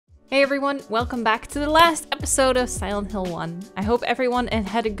Hey everyone, welcome back to the last episode of Silent Hill 1. I hope everyone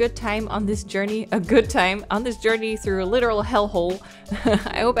had a good time on this journey, through a literal hellhole.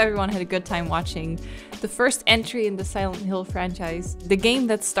 I hope everyone had a good time watching the first entry in the Silent Hill franchise, the game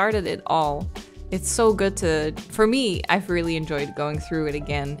that started it all. It's so good for me, I've really enjoyed going through it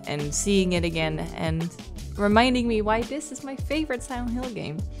again and seeing it again and reminding me why this is my favorite Silent Hill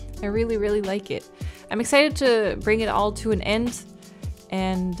game. I really, really like it. I'm excited to bring it all to an end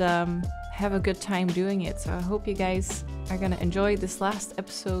and have a good time doing it. So I hope you guys are gonna enjoy this last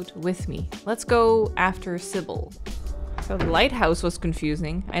episode with me. Let's go after Sybil. So the lighthouse was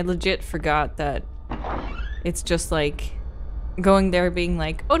confusing. I legit forgot that it's just like going there being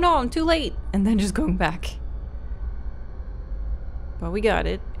like, oh no, I'm too late, and then just going back. But we got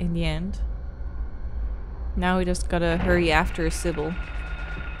it in the end. Now we just gotta hurry after Sybil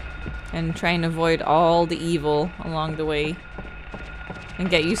and try and avoid all the evil along the way. And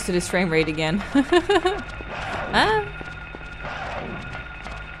get used to this frame rate again.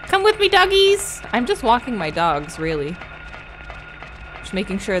 Come with me, doggies! I'm just walking my dogs, really. Just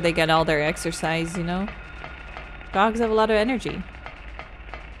making sure they get all their exercise, you know? Dogs have a lot of energy.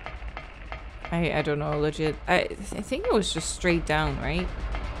 I don't know, legit. I think it was just straight down, right?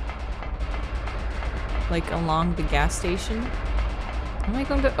 Like along the gas station. Am I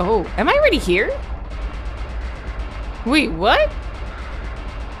going to— oh, am I already here? Wait, what?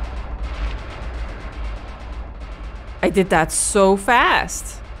 I did that so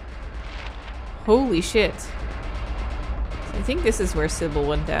fast. Holy shit. I think this is where Sybil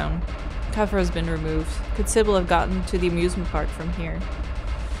went down. Cover has been removed. Could Sybil have gotten to the amusement park from here?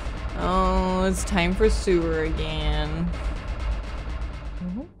 Oh, it's time for sewer again.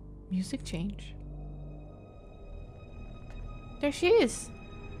 Oh, music change. There she is.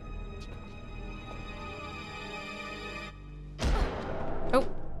 Oh.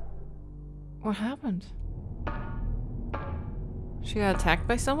 What happened? She got attacked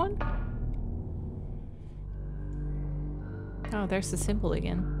by someone? Oh, there's the symbol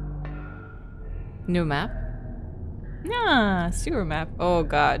again. New map? Ah, sewer map. Oh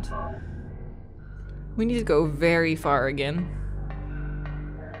god. We need to go very far again.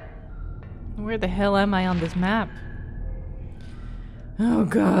 Where the hell am I on this map? Oh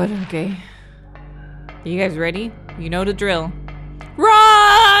god, okay. You guys ready? You know the drill.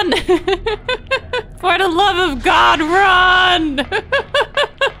 Run! For the love of God, run!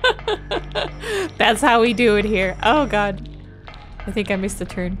 That's how we do it here. Oh god. I think I missed a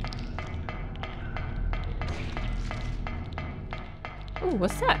turn. Oh,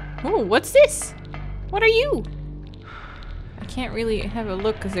 what's that? Oh, what's this? What are you? I can't really have a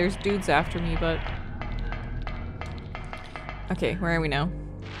look because there's dudes after me, but... okay, where are we now?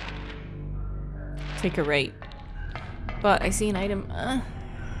 Take a right. But I see an item. I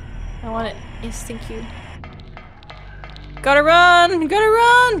want it. Yes, thank you. Gotta run! Gotta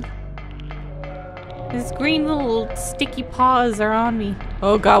run! These green little sticky paws are on me.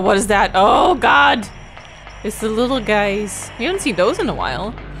 Oh god, what is that? Oh god! It's the little guys. We haven't seen those in a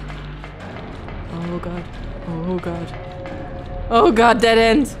while. Oh god. Oh god. Oh god, dead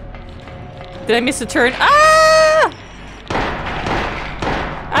end. Did I miss a turn? Ah!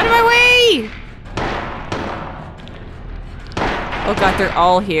 Out of my way! Oh god, they're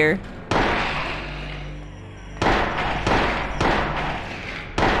all here.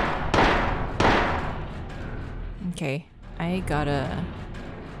 Okay, I'm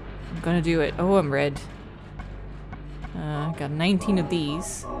gonna do it. Oh, I'm red. Got 19 of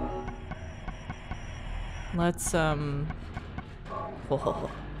these. Let's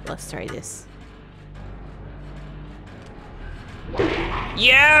let's try this.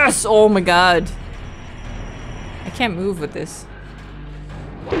 Yes! Oh my god. I can't move with this.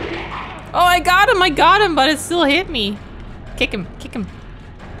 Oh, I got him, but it still hit me. Kick him, kick him.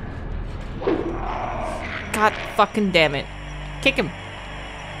 God fucking damn it. Kick him.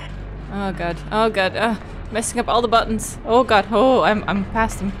 Oh god, oh god, messing up all the buttons. Oh god, oh, I'm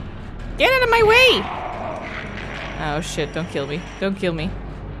past him. Get out of my way! Oh shit, don't kill me. Don't kill me.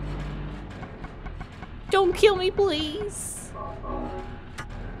 Don't kill me, please.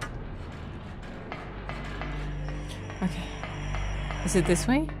 Okay. Is it this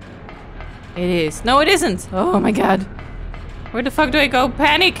way? It is. No, it isn't. Oh my god. Where the fuck do I go?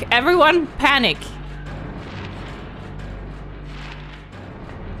 Panic! Everyone, panic!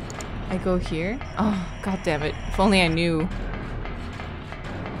 I go here? Oh, god damn it. If only I knew.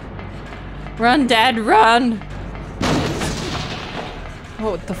 Run, Dad, run!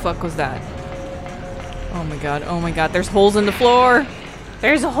 What the fuck was that? Oh my god, oh my god. There's holes in the floor!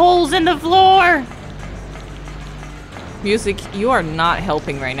 There's holes in the floor! Music, you are not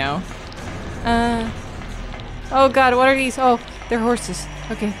helping right now. Oh god, what are these? Oh, they're horses.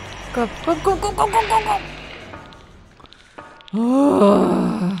 Okay, go, go, go, go, go, go, go, go.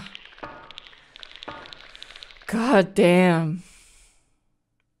 Oh. God damn.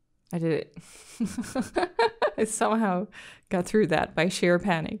 I did it. I somehow got through that by sheer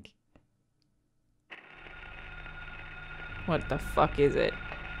panic. What the fuck is it?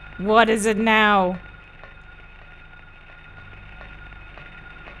 What is it now?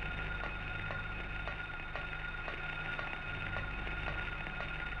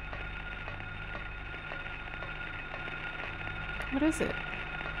 What is it?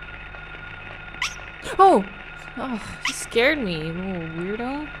 Oh! Oh, you scared me, you little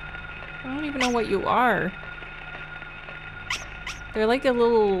weirdo. I don't even know what you are. They're like a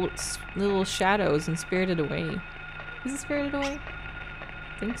little shadows in Spirited Away. Is it Spirited Away?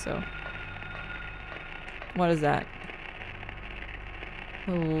 I think so. What is that?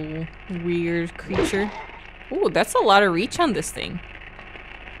 Oh, weird creature. Ooh, that's a lot of reach on this thing.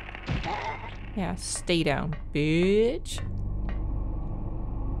 Yeah, stay down, bitch.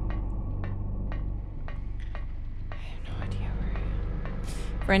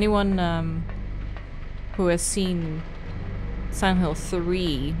 For anyone who has seen Silent Hill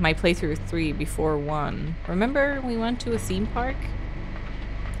 3, my playthrough 3 before 1, remember we went to a theme park?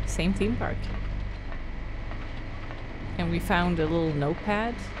 Same theme park. And we found a little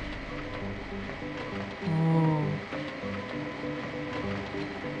notepad. Oh.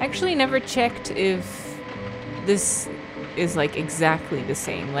 Actually never checked if this is like exactly the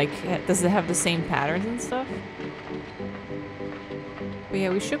same. Like, does it have the same patterns and stuff? But yeah,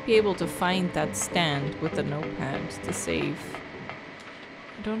 we should be able to find that stand with the notepad to save.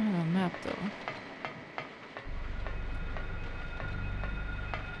 I don't have a map though.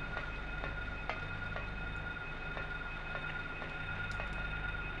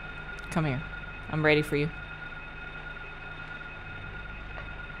 Come here. I'm ready for you.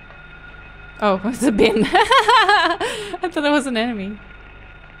 Oh, it's a bin. I thought that was an enemy.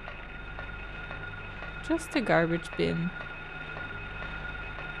 Just a garbage bin.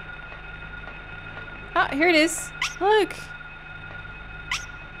 Ah, here it is. Look.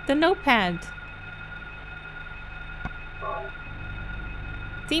 The notepad.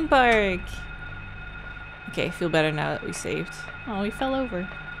 Theme park. Okay, I feel better now that we saved. Oh, he fell over.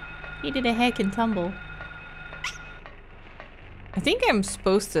 He did a heck and tumble. I think I'm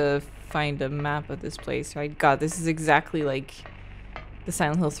supposed to find a map of this place, right? God, this is exactly like the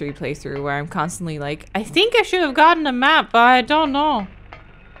Silent Hill 3 playthrough where I'm constantly like, I think I should have gotten a map, but I don't know.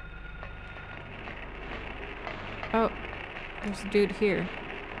 Oh, there's a dude here.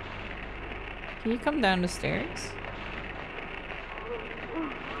 Can you come down the stairs?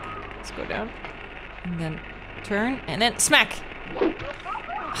 Let's go down. And then turn, and then smack! Oh,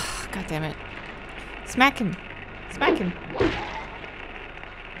 God damn it. Smack him. Smack him.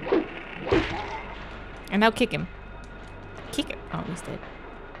 And now kick him. Kick him. Oh, he's dead.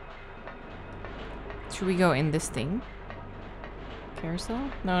 Should we go in this thing?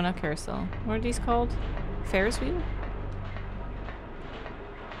 Carousel? No, not carousel. What are these called? Ferris wheel?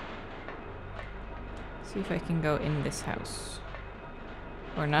 See if I can go in this house.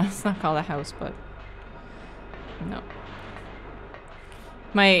 Or not, it's not called a house, but no.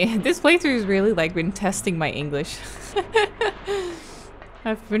 This playthrough has really like been testing my English.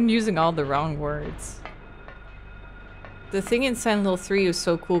 I've been using all the wrong words. The thing in Silent Hill 3 is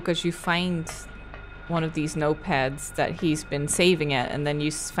so cool because you find one of these notepads that he's been saving at, and then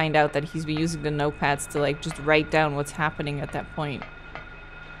you find out that he's been using the notepads to like just write down what's happening at that point.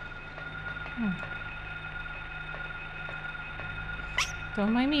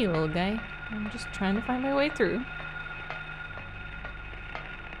 Don't mind me, little guy. I'm just trying to find my way through.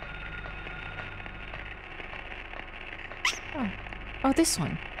 Oh, this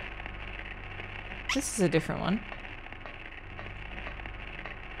one. This is a different one.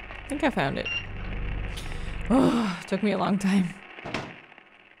 I think I found it. Oh, it took me a long time.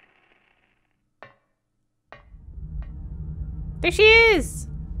 There she is!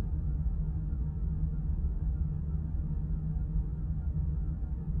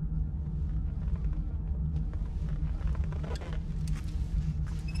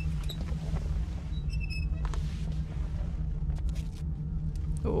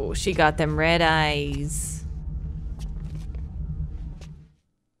 Oh, she got them red eyes.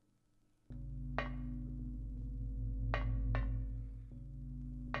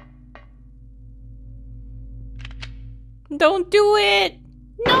 Don't do it!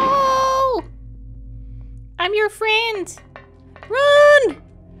 No! I'm your friend! Run!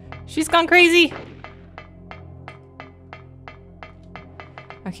 She's gone crazy.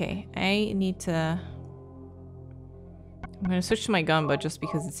 Okay, I need to... I'm gonna switch to my gun, but just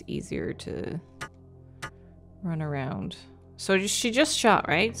because it's easier to run around. So she just shot,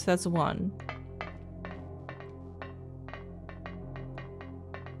 right? So that's 1.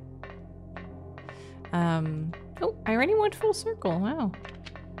 Oh, I already went full circle. Wow.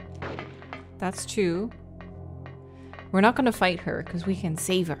 That's 2. We're not gonna fight her because we can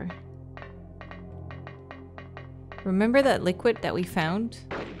save her. Remember that liquid that we found?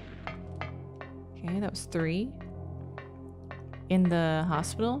 Okay, that was 3. In the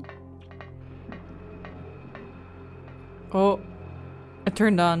hospital. Oh, it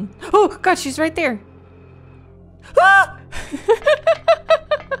turned on. Oh god, she's right there. Ah!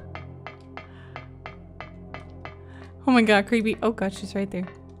 Oh my god, creepy. Oh god, she's right there.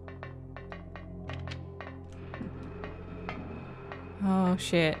 Oh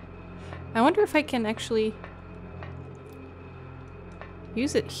shit. I wonder if I can actually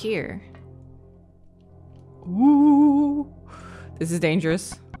use it here. Ooh. This is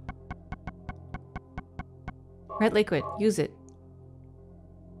dangerous. Red liquid, use it.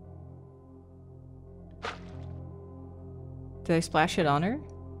 Did I splash it on her?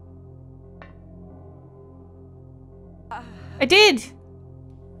 I did!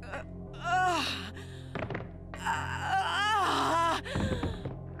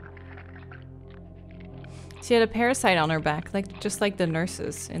 She had a parasite on her back, just like the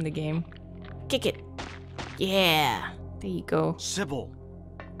nurses in the game. Kick it. Yeah. There you go. Sybil.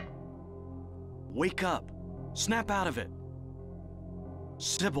 Wake up. Snap out of it.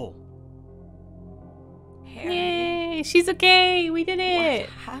 Sybil. Harry, Yay! She's okay! We did it! what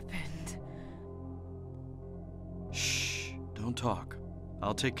happened? Shh. Don't talk.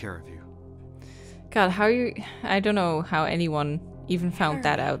 I'll take care of you. God, how you... I don't know how anyone even found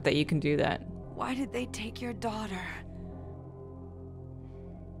that Harry. out, that you can do that. Why did they take your daughter?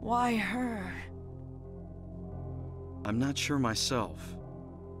 Why her? I'm not sure myself.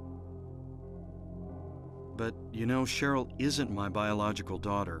 But, you know, Cheryl isn't my biological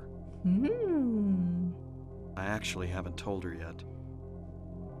daughter. Hmm. I actually haven't told her yet.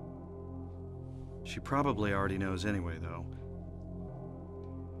 She probably already knows anyway, though.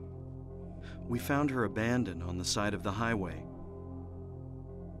 We found her abandoned on the side of the highway.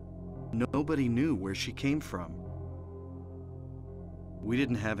 Nobody knew where she came from. We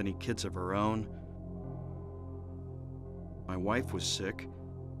didn't have any kids of our own. My wife was sick,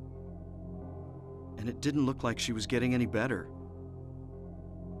 and it didn't look like she was getting any better.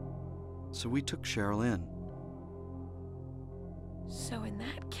 So we took Cheryl in. So in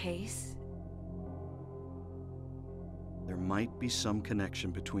that case... There might be some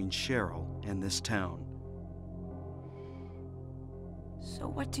connection between Cheryl and this town. So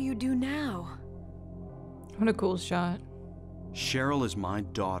what do you do now? What a cool shot. Cheryl is my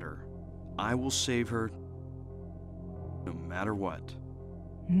daughter. I will save her no matter what.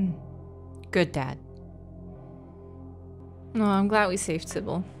 Good dad. No, I'm glad we saved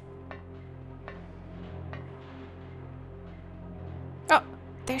Sybil. Oh,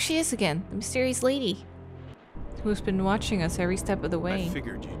 there she is again. The mysterious lady. Who's been watching us every step of the way. I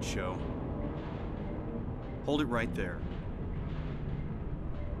figured you'd show. Hold it right there.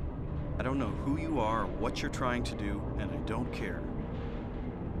 I don't know who you are or what you're trying to do, and I don't care.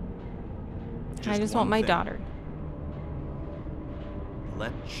 I just want one my thing. daughter.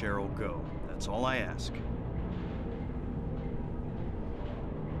 Let Cheryl go. That's all I ask.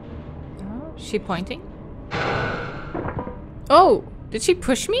 Oh, is she pointing? Oh, did she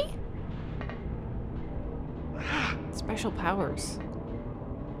push me? Special powers.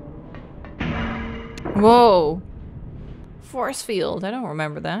 Whoa. Force field. I don't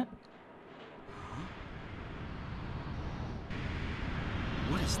remember that.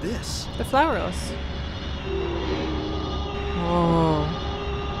 What is this? The Floweros. Whoa.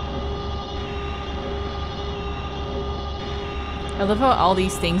 I love how all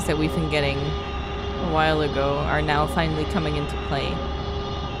these things that we've been getting a while ago are now finally coming into play.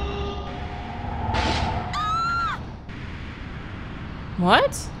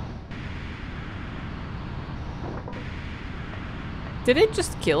 What? Did it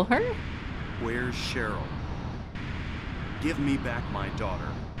just kill her? Where's Cheryl? Give me back my daughter.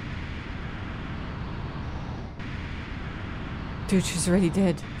 Dude, she's already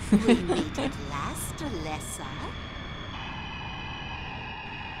dead. We meet at last, Alessa.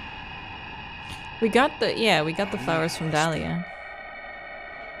 We got the flowers from Dahlia.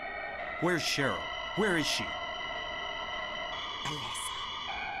 Where's Cheryl? Where is she? Alessa.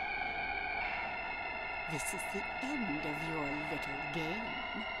 This is the end of your little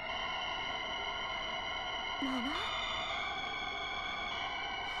game. Mama?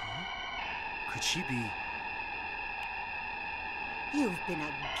 Could she be... You've been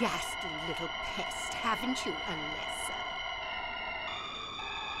a ghastly little pest, haven't you, Alessa?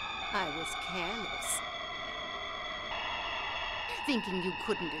 I was careless, thinking you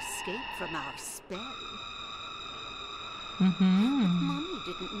couldn't escape from our spell. But Mommy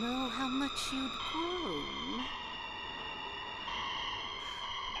didn't know how much you'd grown.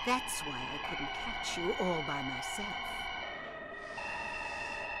 That's why I couldn't catch you all by myself.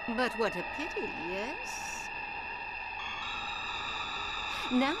 But what a pity, yes?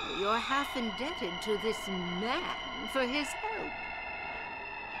 Now you're half indebted to this man for his help.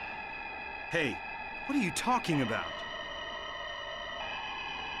 Hey, what are you talking about?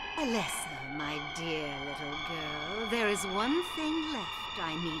 Alessa, my dear little girl, there is one thing left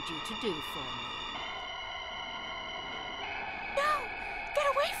I need you to do for me. No! Get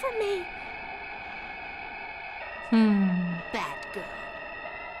away from me! Bad girl.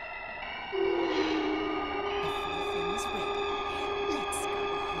 Everything's ready. Let's go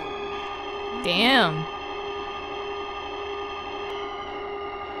home. Damn.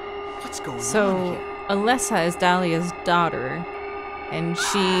 What's going on So, here? Alessa is Dahlia's daughter, and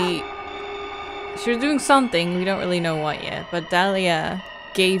she was doing something, we don't really know what yet, but Dahlia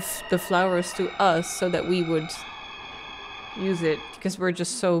gave the flowers to us so that we would use it, because we're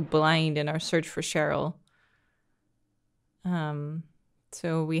just so blind in our search for Cheryl.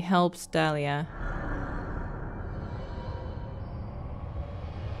 So we helped Dahlia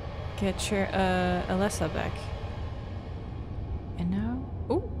get Alessa back. And now...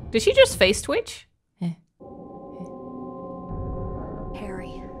 Oh, did she just face twitch?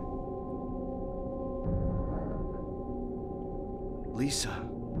 Harry. Lisa,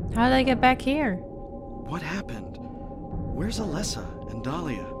 How did I get back here? what happened? Where's Alessa and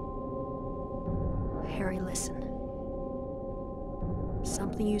Dahlia? Harry, listen.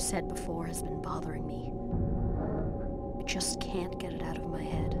 Something you said before has been bothering me. I just can't get it out of my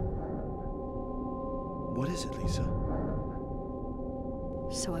head. What is it, Lisa?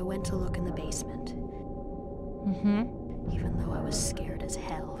 So I went to look in the basement, even though I was scared as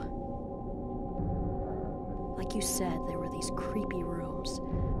hell. Like you said, there were these creepy rooms,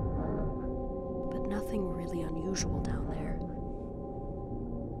 but nothing really unusual down there.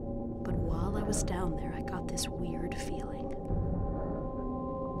 But while I was down there, I got this weird feeling.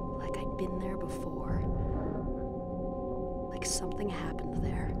 Like I'd been there before. Like something happened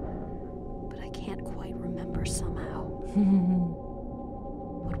there, but I can't quite remember somehow.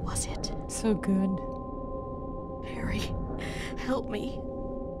 What was it? So good. Harry, help me.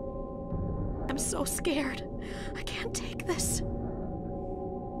 I'm so scared. I can't take this.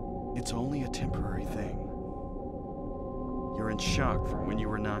 It's only a temporary thing. You're in shock from when you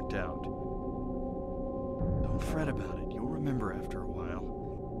were knocked out. Don't fret about it. You'll remember after a while.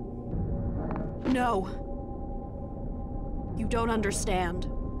 No. You don't understand.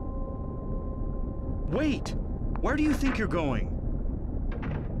 Wait! Where do you think you're going?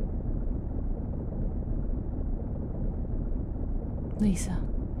 Lisa.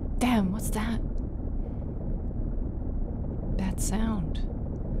 Damn, what's that? That sound.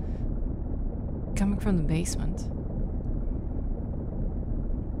 Coming from the basement.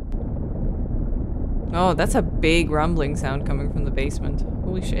 Oh, that's a big rumbling sound coming from the basement.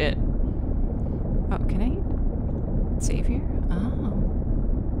 Holy shit. Oh, can I save here? Oh.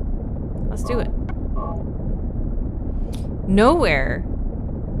 Let's do it. Nowhere.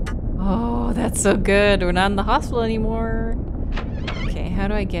 Oh, that's so good. We're not in the hospital anymore. Okay, how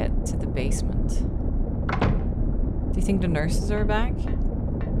do I get to the basement? Do you think the nurses are back?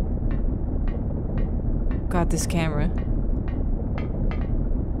 God, this camera.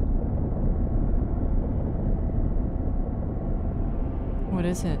 What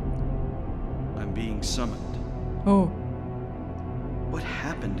is it? I'm being summoned. Oh. What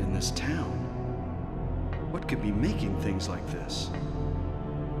happened in this town? What could be making things like this?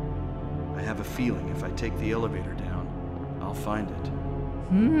 I have a feeling if I take the elevator down, I'll find it.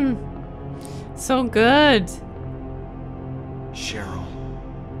 So good. Cheryl.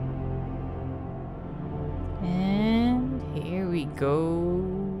 And here we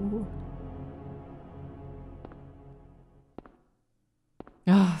go.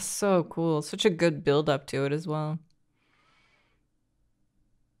 Oh, so cool. Such a good build up to it as well.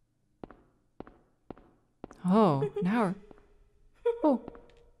 Oh, now we're... Oh.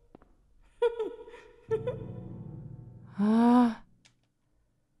 I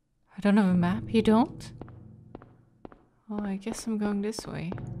don't have a map. You don't? Oh, I guess I'm going this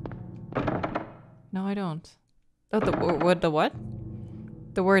way. No, I don't. Oh, the what?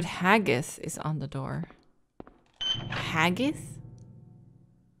 The word haggis is on the door. Haggis?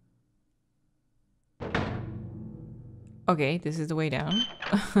 Okay, this is the way down.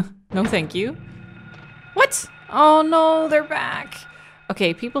 No, thank you. What? Oh no, they're back.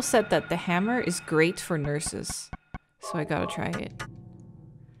 Okay, people said that the hammer is great for nurses. So I gotta try it.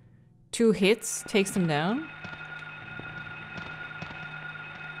 2 hits takes them down.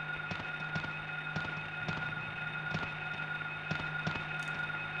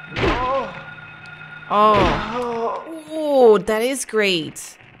 Oh, that is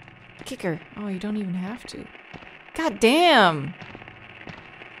great. Kicker. Oh, you don't even have to. God damn.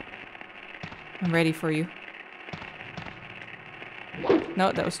 I'm ready for you.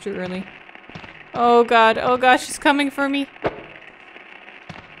 No, that was too early. Oh god, she's coming for me.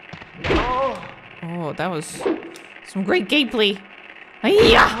 Oh, that was some great gameplay.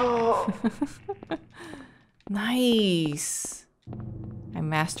 Hiya! Nice. I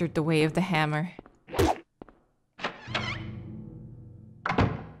mastered the way of the hammer.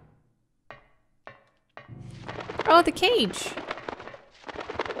 Oh, the cage.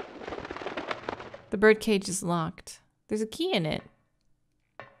 The bird cage is locked. There's a key in it.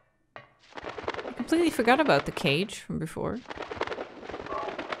 I completely forgot about the cage from before.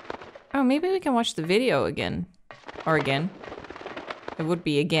 Oh, maybe we can watch the video again. Or again. It would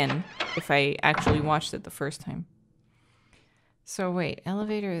be again if I actually watched it the first time. So wait,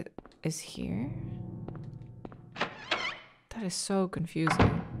 elevator is here? That is so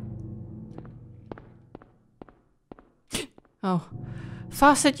confusing. Oh.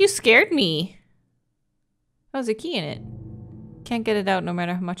 Faucet, you scared me! Oh, there's a key in it. Can't get it out no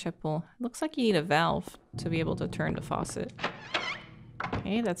matter how much I pull. Looks like you need a valve to be able to turn the faucet.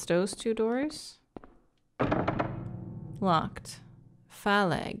 Okay, that's those 2 doors. Locked.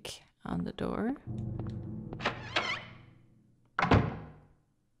 Phalag on the door.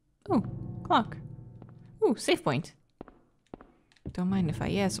 Oh, clock. Ooh, save point. Don't mind if I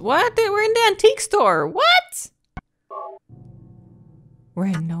yes. What? We're in the antique store. What? We're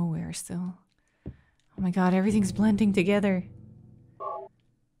in nowhere still. Oh my god, everything's blending together.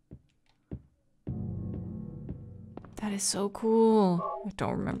 That is so cool. I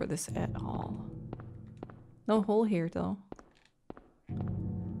don't remember this at all. No hole here though.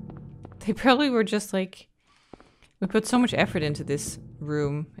 They probably were just like, we put so much effort into this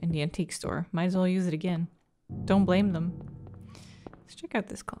room in the antique store. Might as well use it again. Don't blame them. Let's check out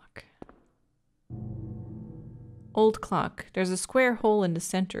this clock. Old clock. There's a square hole in the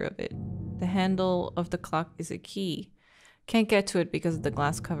center of it. The handle of the clock is a key. Can't get to it because of the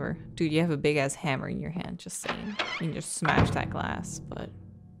glass cover. Dude, you have a big ass hammer in your hand, just saying. You can just smash that glass, but...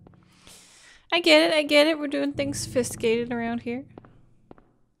 I get it. We're doing things sophisticated around here.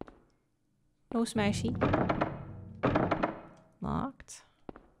 No smashy. Locked.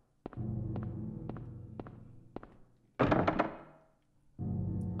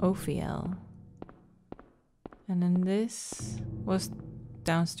 Ophiel. And then this was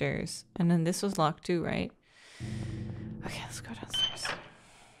downstairs. And then this was locked too, right? Okay, let's go downstairs.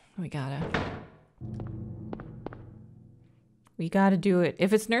 We gotta do it.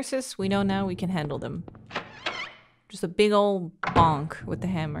 If it's nurses, we know now we can handle them. Just a big old bonk with the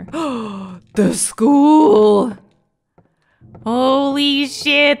hammer. The school! Holy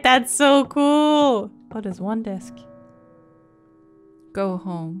shit, that's so cool! Oh, there's one desk. Go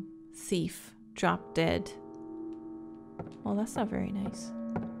home. Thief. Drop dead. Well, that's not very nice.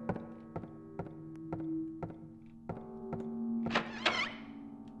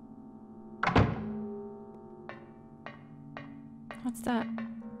 What's that?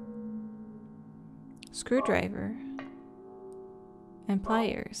 Screwdriver. And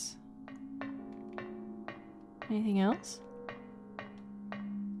pliers. Anything else?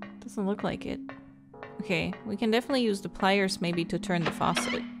 Doesn't look like it. Okay, we can definitely use the pliers maybe to turn the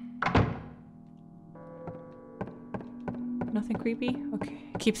faucet. Nothing creepy? Okay.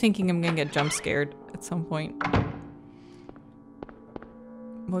 I keep thinking I'm gonna get jump scared at some point.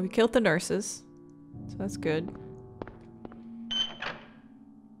 Well, we killed the nurses, so that's good.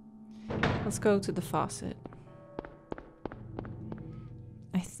 Let's go to the faucet.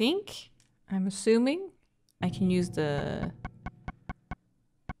 I'm assuming I can use the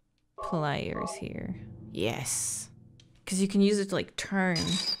pliers here. Yes. Because you can use it to like turn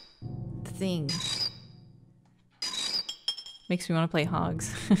the thing. Makes me want to play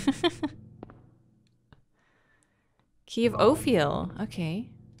Hogs. Key of Ophiel. Okay.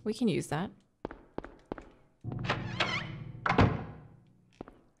 We can use that.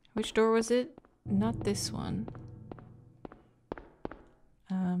 Which door was it? Not this one.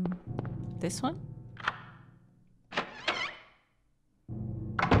 This one?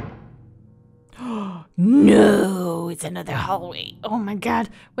 No, it's another hallway. Oh my god.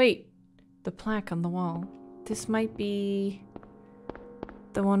 Wait, the plaque on the wall. This might be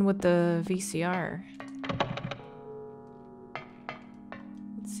the one with the VCR.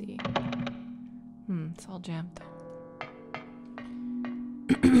 Let's see. It's all jammed though.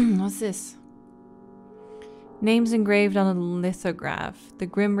 What's this? Names engraved on a lithograph. The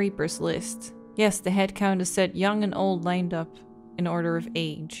Grim Reaper's list. Yes, the head count is set young and old lined up in order of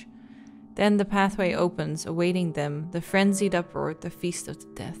age. Then the pathway opens, awaiting them, the frenzied uproar, the feast of the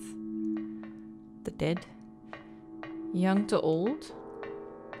death. The dead? Young to old?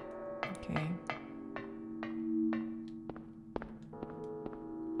 Okay.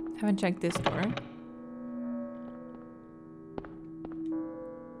 Haven't checked this door.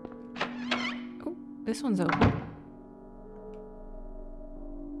 Oh, this one's open.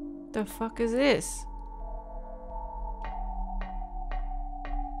 The fuck is this?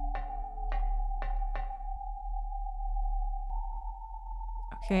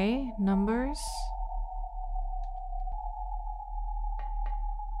 Okay, numbers.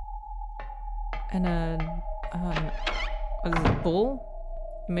 And what is it, bull?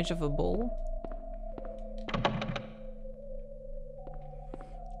 Image of a bull.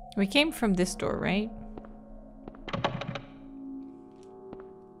 We came from this door, right?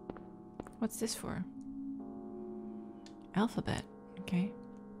 What's this for? Alphabet. Okay.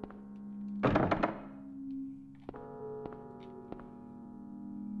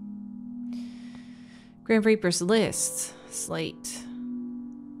 Grim Reaper's list. Slate.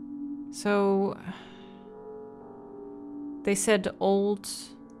 So they said old.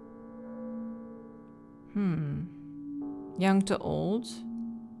 Young to old.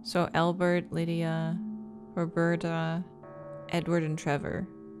 So Albert, Lydia, Roberta, Edward, and Trevor.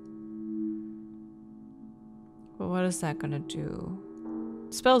 But what is that gonna do?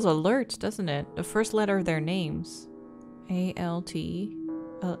 It spells alert, doesn't it? The first letter of their names. A-L-T.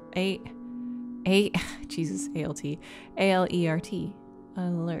 Jesus, A-L-T. A-L-E-R-T.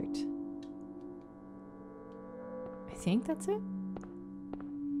 Alert. I think that's it.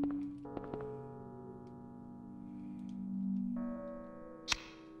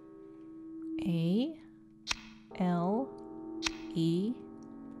 A-L-E-R-T.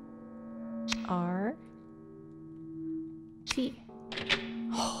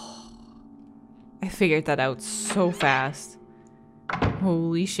 I figured that out so fast.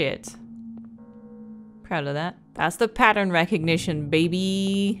 Holy shit. Proud of that. That's the pattern recognition,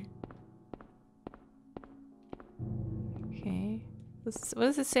 baby. Okay. What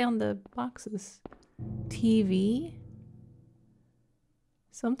does it say on the boxes? TV?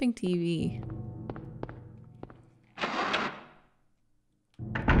 Something TV.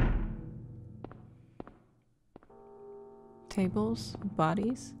 Tables?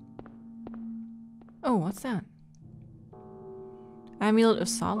 Bodies? Oh, what's that? Amulet of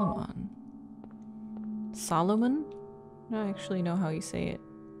Solomon. Solomon? I don't actually know how you say it.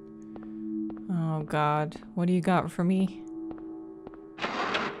 Oh god, what do you got for me?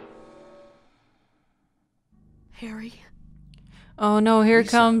 Harry? Oh no, here it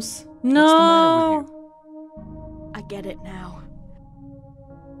Lisa, comes. What's the matter No! with you? I get it now.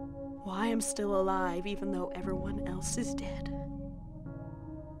 Why I'm still alive even though everyone else is dead.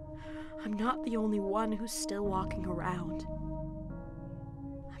 I'm not the only one who's still walking around.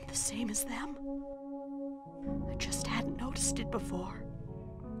 I'm the same as them. I just hadn't noticed it before.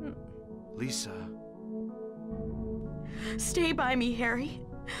 Lisa. Stay by me, Harry.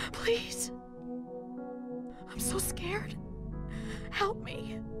 Please. I'm so scared. Help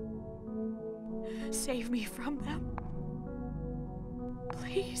me. Save me from them.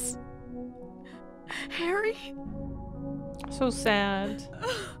 Please. Harry? So sad.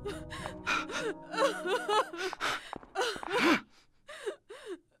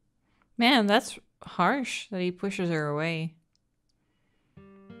 Man, that's harsh that he pushes her away.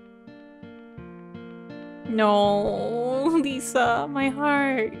 No, Lisa, my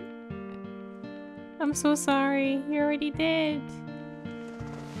heart. I'm so sorry. You already did.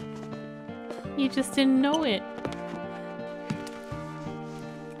 You just didn't know it.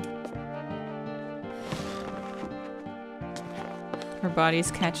 Her body's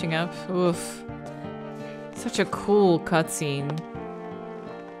catching up. Oof. Such a cool cutscene.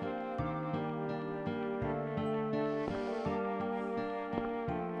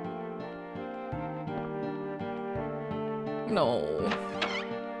 No.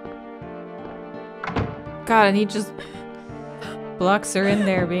 God, and he just blocks her in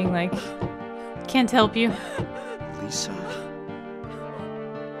there being like, can't help you. Lisa.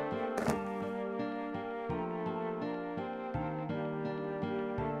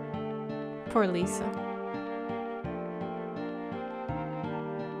 Poor Lisa.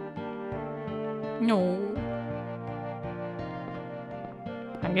 No.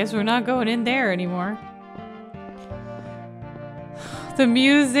 I guess we're not going in there anymore. The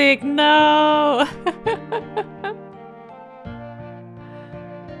music, no!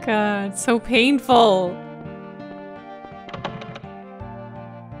 God, so painful.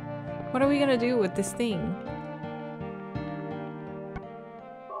 What are we gonna do with this thing?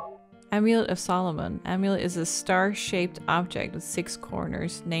 Amulet of Solomon. Amulet is a star-shaped object with 6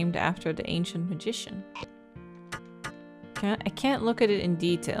 corners, named after the ancient magician. I can't look at it in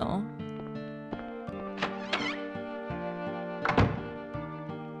detail.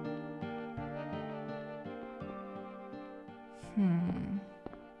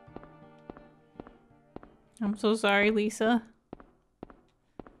 I'm so sorry, Lisa.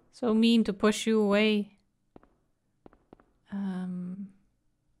 So mean to push you away.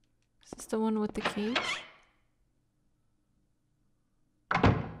 Is this the one with the cage?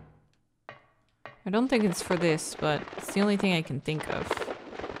 I don't think it's for this, but it's the only thing I can think of.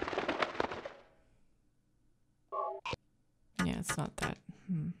 Yeah, it's not that.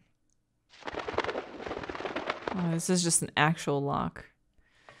 Oh, this is just an actual lock.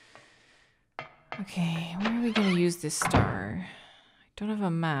 Okay, where are we gonna use this star? I don't have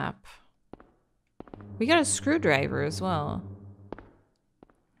a map. We got a screwdriver as well.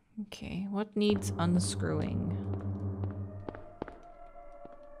 Okay, what needs unscrewing?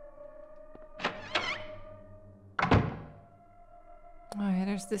 Oh yeah,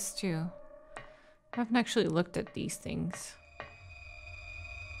 there's this too. I haven't actually looked at these things.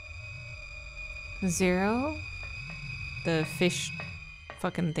 0? The fish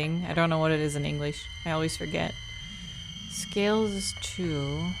fucking thing. I don't know what it is in English. I always forget. Scales is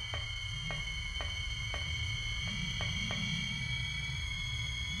 2.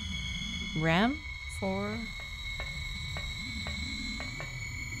 Ram? 4.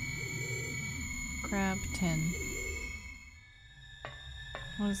 Crab 10.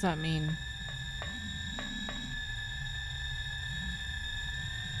 What does that mean?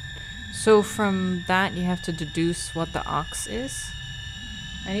 So from that you have to deduce what the ox is?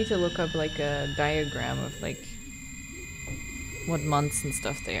 I need to look up like a diagram of like what months and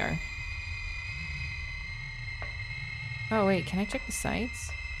stuff they are. Oh wait, can I check the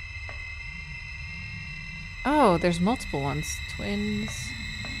sides? Oh, there's multiple ones. Twins.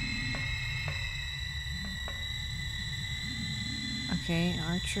 Okay,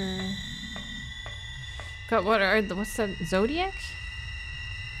 Archer. God, what's that? Zodiac?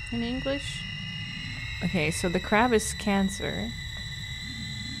 In English? Okay, so the crab is Cancer.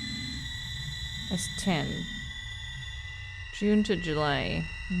 That's 10. June to July.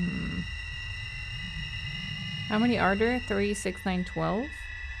 How many are there? 3, 6, 9, 12?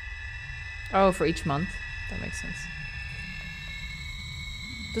 Oh, for each month. That makes sense.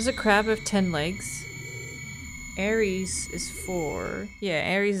 Does a crab have 10 legs? Aries is 4. Yeah,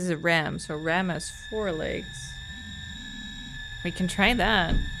 Aries is a ram, so ram has 4 legs. We can try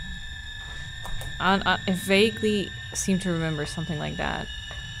that. I vaguely seem to remember something like that.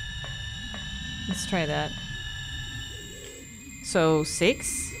 Let's try that. So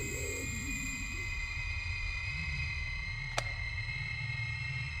 6?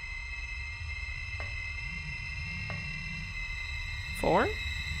 4?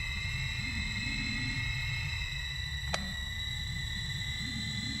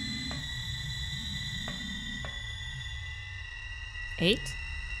 8?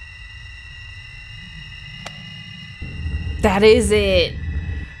 That is it!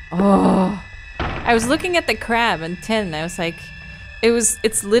 Oh. I was looking at the crab and 10 and I was like,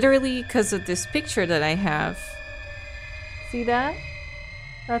 it's literally because of this picture that I have. See that?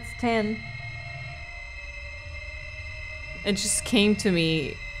 That's 10. It just came to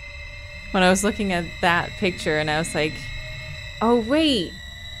me when I was looking at that picture and I was like, oh wait,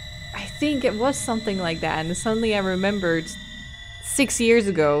 I think it was something like that. And suddenly I remembered 6 years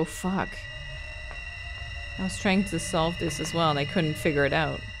ago. Fuck. I was trying to solve this as well and I couldn't figure it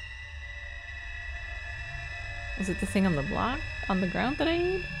out. Is it the thing on the block? On the ground that I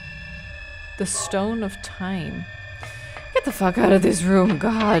need? The Stone of Time. Get the fuck out of this room,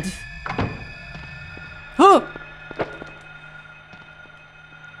 God. Oh!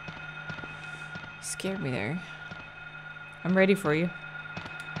 Scared me there. I'm ready for you.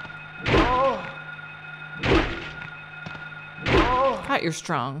 God, you're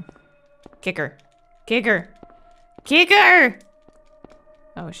strong. Kick her. Kick her. Kick her!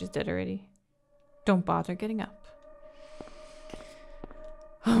 Oh, she's dead already. Don't bother getting up.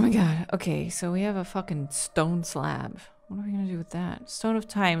 Oh my god. Okay, so we have a fucking stone slab. What are we gonna do with that? Stone of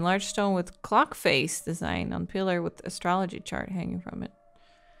Time. Large stone with clock face design on pillar with astrology chart hanging from it.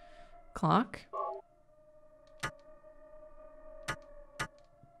 Clock?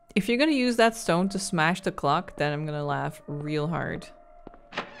 If you're gonna use that stone to smash the clock, then I'm gonna laugh real hard.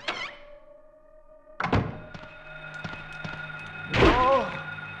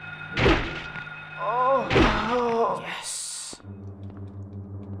 Yes.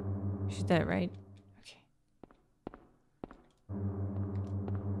 She's dead, right? Okay.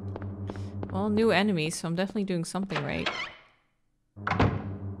 Well, new enemies, so I'm definitely doing something right.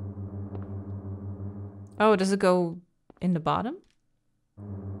 Oh, does it go in the bottom?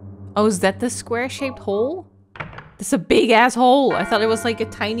 Oh, is that the square-shaped hole? That's a big-ass hole. I thought it was like a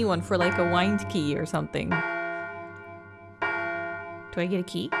tiny one for like a wind key or something. Do I get a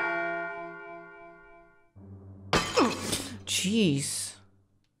key? Jeez.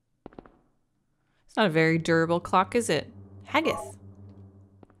 It's not a very durable clock, is it? Haggith.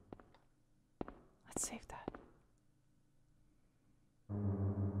 Let's save that.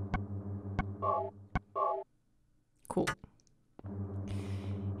 Cool.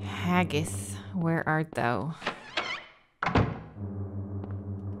 Haggith, where art thou?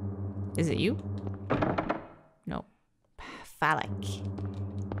 Is it you? No. Phallic.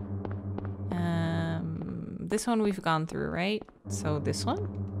 This one we've gone through, right? So this one?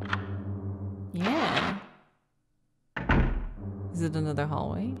 Yeah. Is it another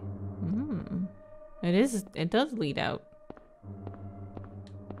hallway? It is. It does lead out.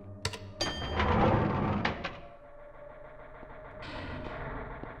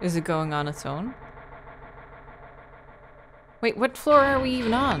 Is it going on its own? Wait, what floor are we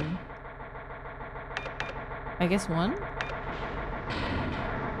even on? I guess 1?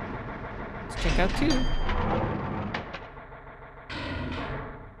 Let's check out 2.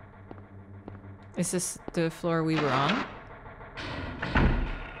 Is this the floor we were on?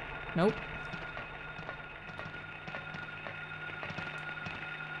 Nope.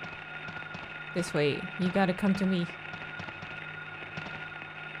 This way. You gotta come to me.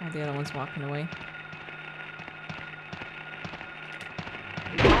 Oh, the other one's walking away.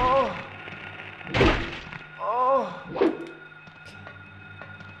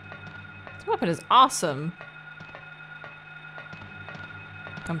 This weapon is awesome.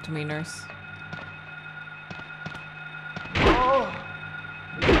 Come to me, nurse.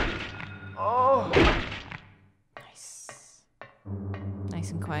 Nice.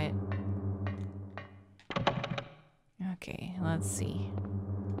 Nice and quiet. Okay, let's see.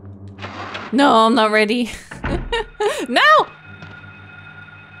 No, I'm not ready. No!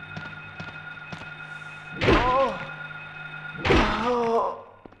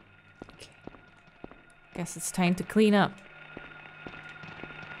 Okay. Guess it's time to clean up.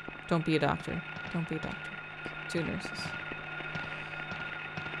 Don't be a doctor. Don't be a doctor. 2 nurses.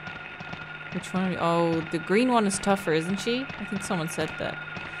 Which one are we? Oh, the green one is tougher, isn't she? I think someone said that.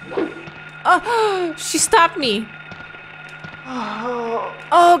 Oh, she stopped me.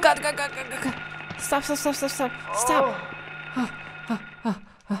 Oh, God. Stop.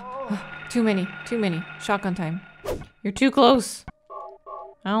 Too many. Shotgun time. You're too close.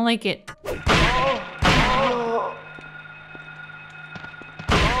 I don't like it.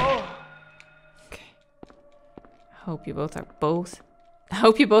 Okay. I hope you both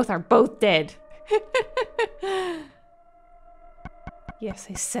are both dead. Yes,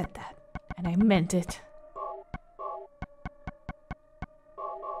 I said that. And I meant it.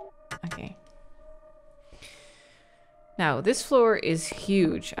 Okay. Now, this floor is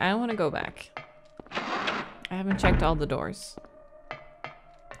huge. I want to go back. I haven't checked all the doors.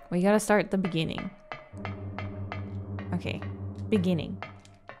 We gotta start at the beginning. Okay. Beginning.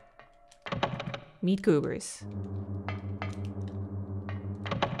 Meet goobers.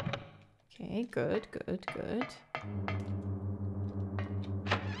 Okay, good.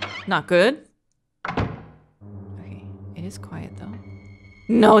 Not good. Okay, it is quiet though.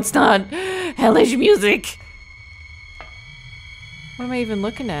 No, it's not. Hellish music. What am I even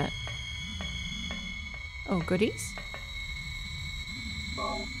looking at? Oh, goodies?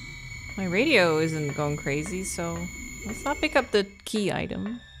 My radio isn't going crazy, so let's not pick up the key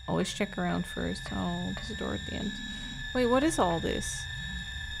item. Always check around first. Oh, there's a door at the end. Wait, what is all this?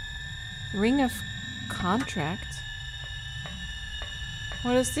 Ring of contract?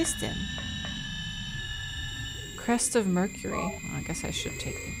 What is this then? Crest of Mercury. Well, I guess I should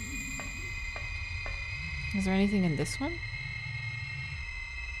take it. Is there anything in this one?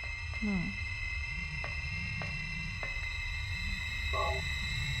 No.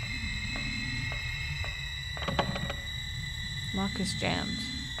 Lock is jammed.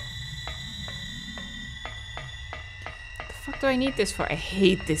 What the fuck do I need this for? I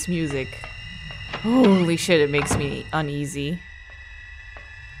hate this music. Holy shit, it makes me uneasy.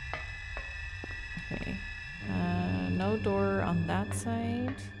 Okay. No door on that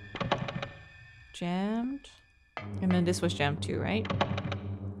side. jammed. And then this was jammed too, right?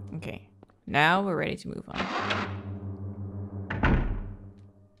 Okay. Now we're ready to move on.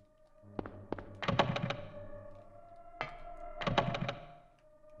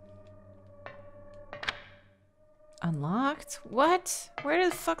 Unlocked? What? Where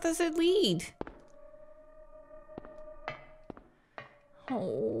the fuck does it lead?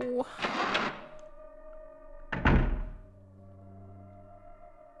 Oh.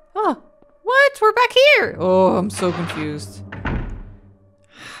 Oh, what? We're back here! Oh, I'm so confused.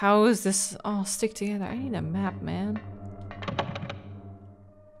 How is this all stick together? I need a map, man.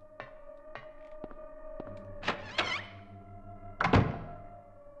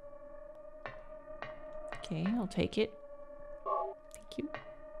 Okay, I'll take it. Thank you.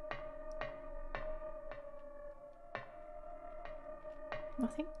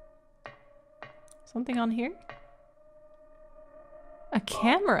 Nothing? Something on here? A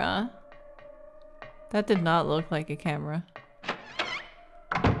camera? That did not look like a camera.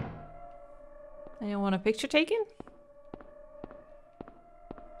 Anyone want a picture taken?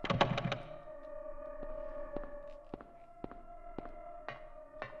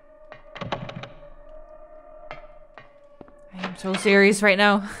 I am so serious right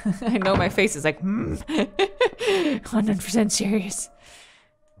now. I know my face is like, 100% serious.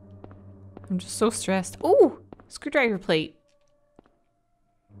 I'm just so stressed. Ooh, screwdriver plate.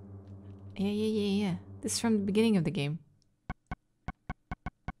 Yeah. This is from the beginning of the game.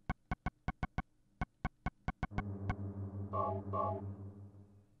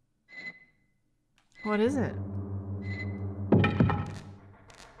 What is it?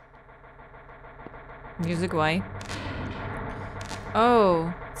 Music, why?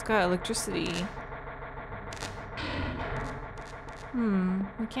 Oh, it's got electricity.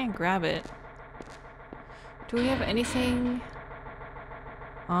 We can't grab it. Do we have anything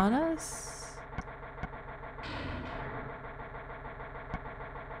on us?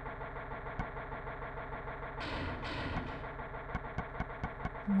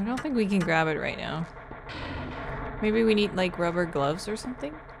 I don't think we can grab it right now. Maybe we need like rubber gloves or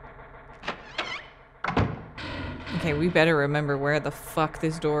something? Okay, we better remember where the fuck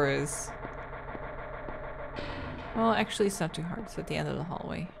this door is. Well, actually it's not too hard. It's at the end of the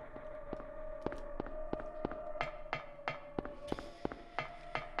hallway.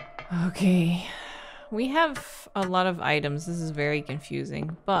 Okay. We have a lot of items. This is very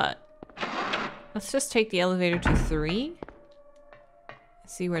confusing, but let's just take the elevator to 3.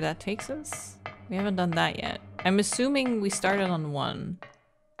 See where that takes us. We haven't done that yet. I'm assuming we started on 1.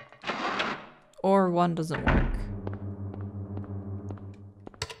 Or 1 doesn't work.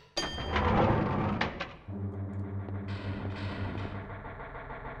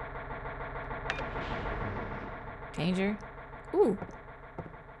 Danger. Ooh.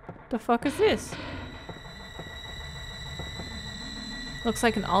 The fuck is this? Looks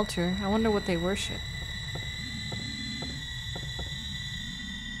like an altar. I wonder what they worship.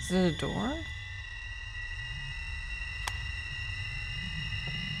 Is it a door?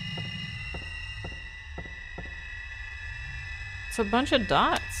 It's a bunch of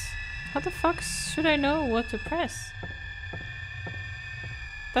dots. How the fuck should I know what to press?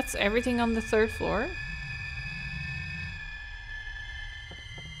 That's everything on the 3rd floor?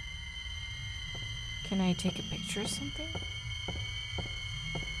 Can I take a picture or something?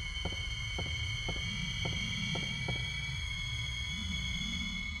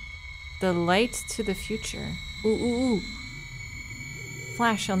 The light to the future. Ooh.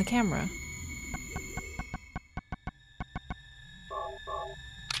 Flash on the camera.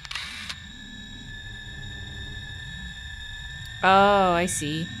 Oh, I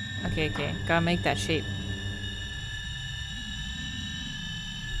see. Okay. Gotta make that shape.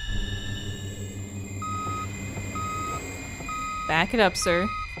 Back it up, sir.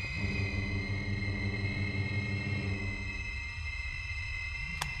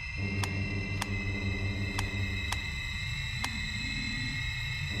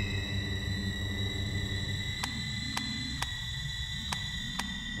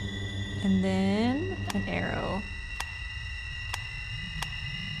 And then an arrow.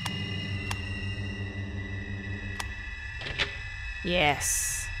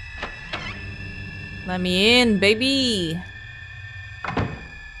 Yes. Let me in, baby.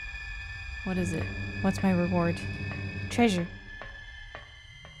 What is it? What's my reward? Treasure.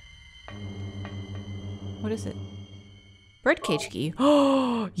 What is it? Birdcage key.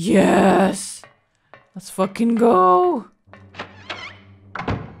 Oh, yes! Let's fucking go!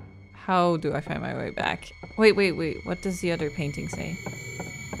 How do I find my way back? Wait. What does the other painting say?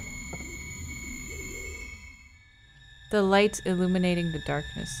 The light illuminating the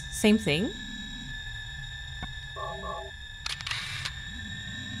darkness. Same thing?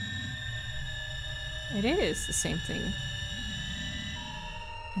 It is the same thing.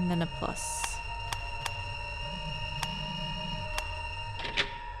 And then a plus.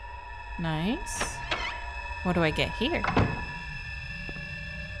 Nice. What do I get here?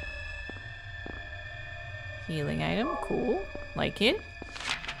 Healing item. Cool. Like it.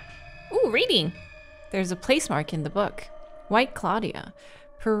 Ooh, reading! There's a place mark in the book. White Claudia.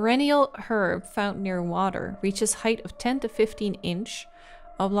 Perennial herb found near water. Reaches height of 10 to 15 inch.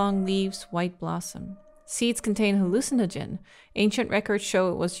 Oblong leaves, white blossom. Seeds contain hallucinogen. Ancient records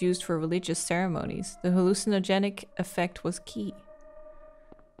show it was used for religious ceremonies. The hallucinogenic effect was key.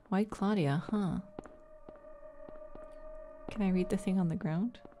 White Claudia, huh? Can I read the thing on the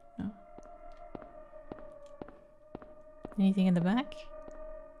ground? No. Anything in the back?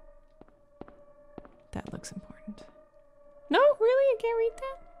 That looks important. No, really? I can't read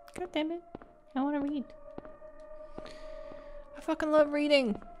that? God damn it. I want to read. I fucking love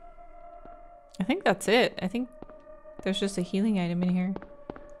reading. I think that's it. I think there's just a healing item in here.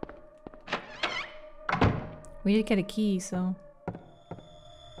 We did get a key, so...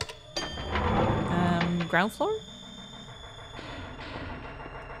 ground floor?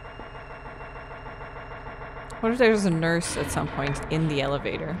 What if there's a nurse at some point in the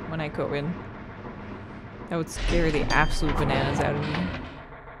elevator when I go in? That would scare the absolute bananas out of me.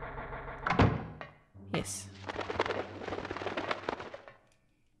 Yes.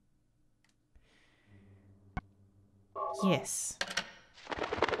 Yes.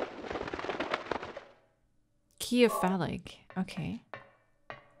 Keophalic. Okay.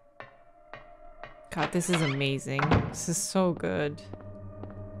 God, this is amazing. This is so good.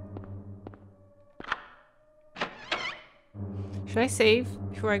 Should I save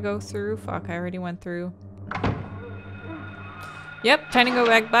before I go through? Fuck, I already went through. Yep, time to go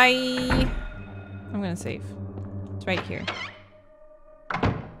back. Bye! I'm gonna save. It's right here.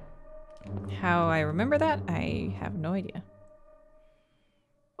 How I remember that, I have no idea.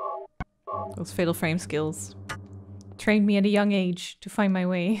 Those Fatal Frame skills trained me at a young age to find my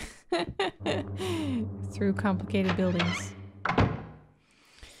way through complicated buildings.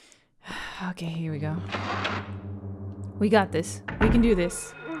 Okay, here we go. We got this. We can do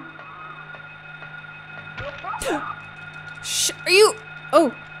this. Shh, are you?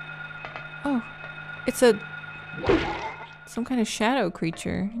 Oh. Oh. It's a... some kind of shadow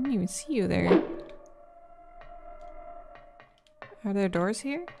creature. I didn't even see you there. Are there doors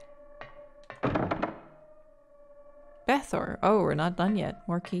here? Bethor. Oh, we're not done yet.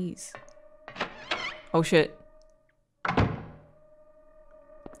 More keys. Oh shit.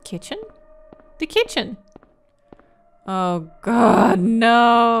 Kitchen? The kitchen! Oh god,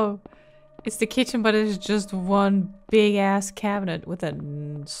 no! It's the kitchen, but it's just one big ass cabinet with a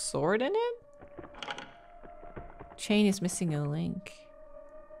sword in it? Chain is missing a link.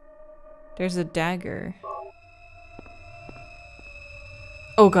 There's a dagger.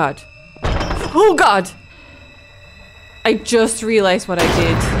 Oh god. Oh god! I just realized what I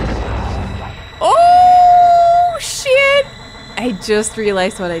did. Oh shit! I just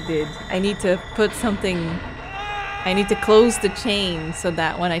realized what I did. I need to put something... I need to close the chain so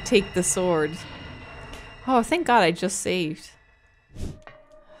that when I take the sword... Oh, thank god I just saved.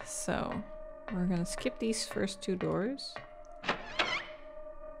 So, we're gonna skip these first two doors.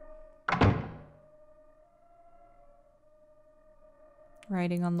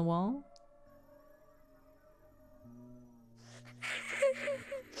 Writing on the wall.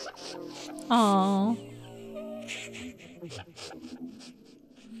 Aww. Who's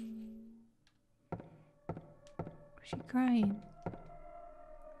she crying?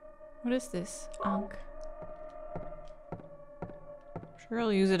 What is this? Ankh. Sure,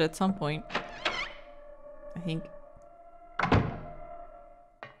 I'll use it at some point. I think.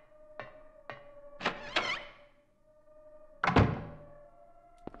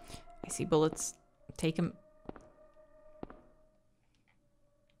 I see bullets. Take him.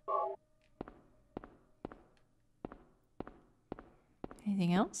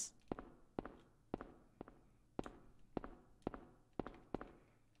 Anything else?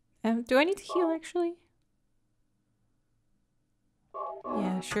 Do I need to heal actually?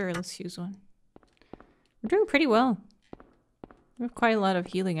 Yeah, sure, let's use one. We're doing pretty well. We have quite a lot of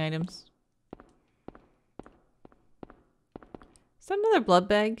healing items. Is that another blood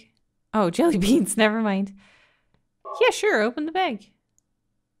bag? Oh, jelly beans, never mind. Yeah, sure, open the bag.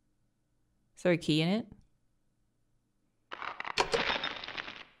 Is there a key in it?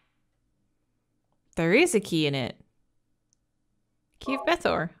 There is a key in it. Key of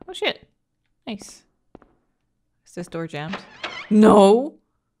Bethor. Oh shit. Nice. Is this door jammed? No!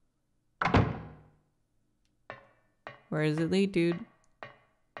 Where does it lead, dude?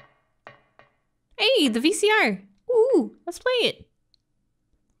 Hey, the VCR! Ooh, let's play it!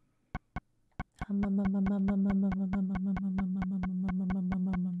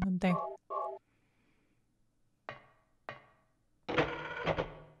 There.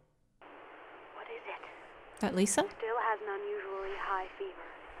 What is it? That Lisa? Still has an unusually high fever.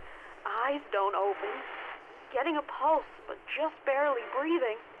 Eyes don't open. Getting a pulse, but just barely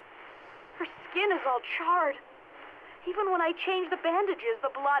breathing. Her skin is all charred. Even when I change the bandages, the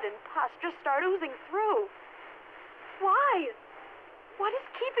blood and pus just start oozing through. Why? What is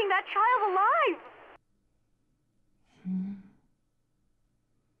keeping that child alive?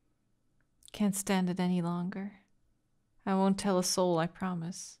 Can't stand it any longer. I won't tell a soul, I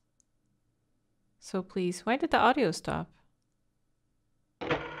promise. So please, why did the audio stop?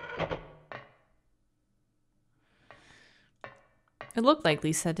 It looked like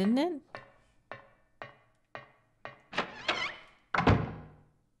Lisa, didn't it?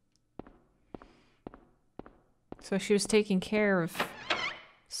 So she was taking care of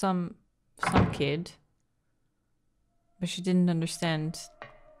some kid, but she didn't understand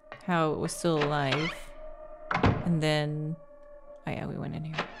how it was still alive. And then, oh yeah, we went in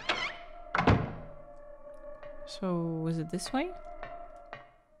here. So was it this way?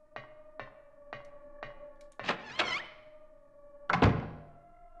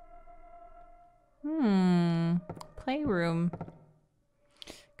 Playroom.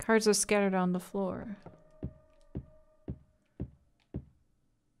 Cards are scattered on the floor.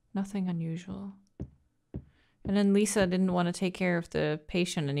 Nothing unusual. And then Lisa didn't want to take care of the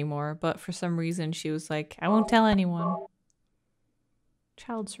patient anymore, but for some reason she was like, I won't tell anyone.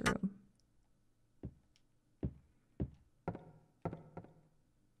 Child's room.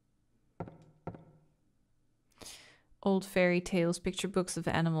 Old fairy tales, picture books of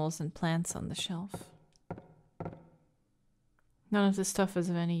animals and plants on the shelf. None of this stuff is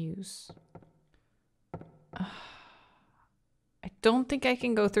of any use. I don't think I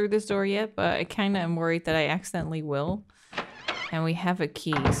can go through this door yet, but I kind of am worried that I accidentally will. And we have a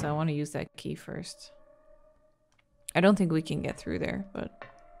key, so I want to use that key first. I don't think we can get through there, but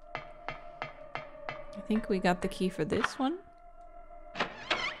I think we got the key for this one.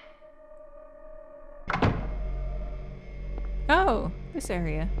 Oh, this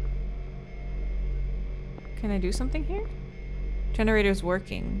area. Can I do something here? Generator's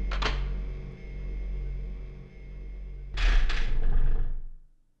working.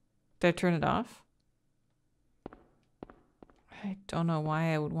 Did I turn it off? I don't know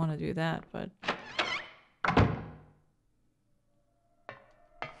why I would want to do that, but...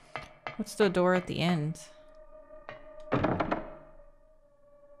 What's the door at the end?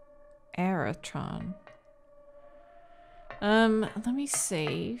 Aeratron. Let me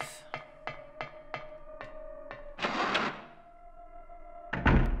save.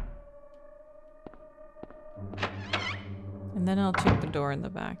 And then I'll check the door in the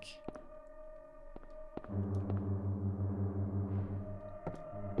back.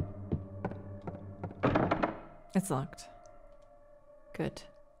 It's locked. Good.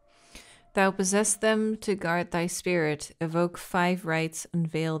 Thou possess them to guard thy spirit, evoke 5 rites,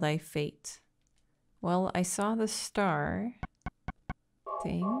 unveil thy fate. Well, I saw the star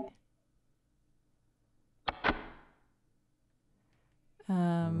thing.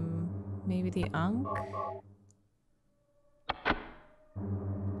 Maybe the Ankh?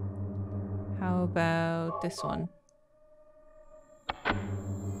 How about this one?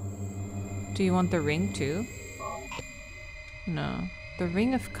 Do you want the ring too? No. The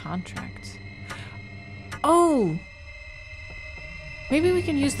ring of contract. Oh! Maybe we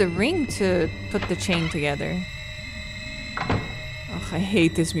can use the ring to put the chain together. Oh, I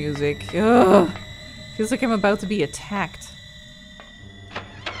hate this music. Ugh! Feels like I'm about to be attacked.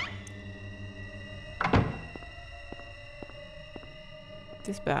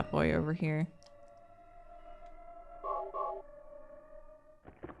 This bad boy over here.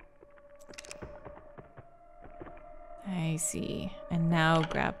 I see. And now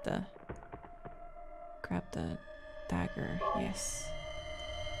grab the dagger. Yes.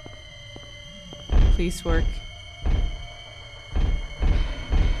 Please work.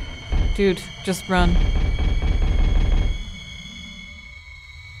 Dude, just run.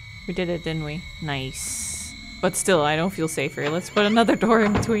 We did it, didn't we? Nice. But still, I don't feel safer. Let's put another door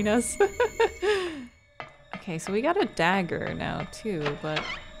in between us. Okay, so we got a dagger now too, but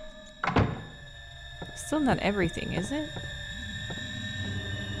still not everything, is it?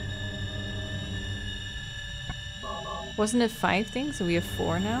 Wasn't it 5 things? So we have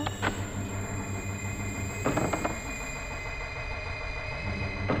 4 now?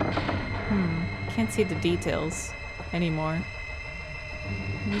 Can't see the details anymore.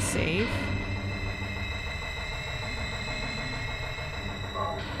 Let me save.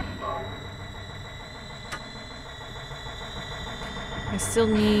 I still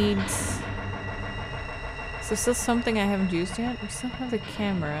need... Is there still something I haven't used yet? We still have the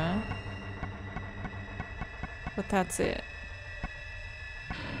camera. But that's it.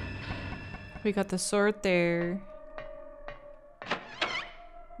 We got the sword there.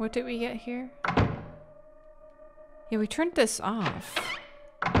 What did we get here? Yeah, we turned this off.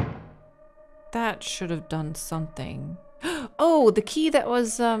 That should have done something. Oh, the key that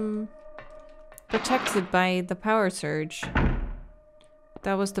was protected by the power surge.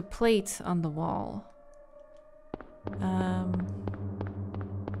 That was the plate on the wall.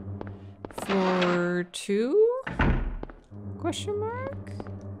 Floor 2? Question mark?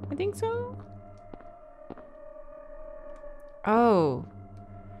 I think so. Oh.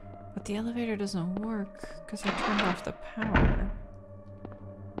 But the elevator doesn't work because I turned off the power.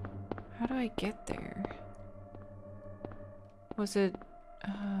 How do I get there? Was it,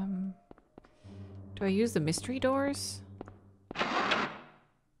 do I use the mystery doors?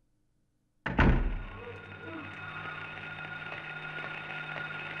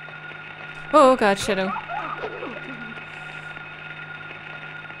 Oh god, Shadow.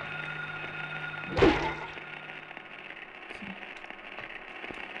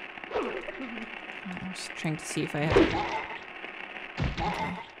 I'm just trying to see if I have it.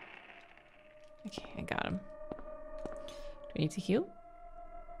 Okay. Okay, I got him. Do I need to heal?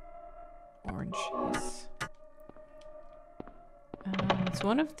 Orange, yes. It's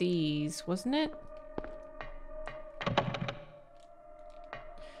one of these, wasn't it?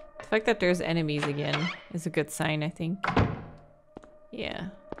 The fact that there's enemies again is a good sign, I think. Yeah.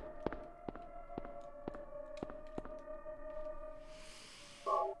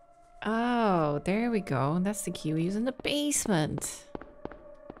 Oh, there we go. That's the key we use in the basement.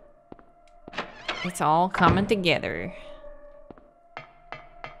 It's all coming together.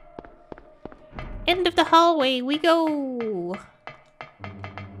 End of the hallway, we go!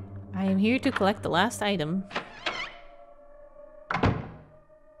 I am here to collect the last item.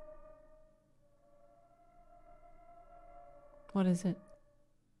 What is it?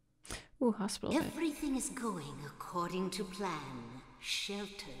 Ooh, hospital bed. Everything is going according to plan,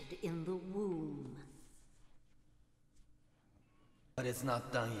 sheltered in the womb. But it's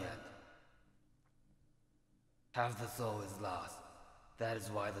not done yet. Half the soul is lost. That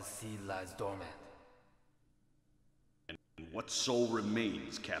is why the seed lies dormant. And what soul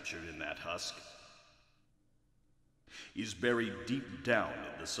remains captured in that husk is buried deep down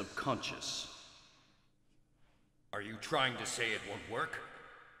in the subconscious. Are you trying to say it won't work?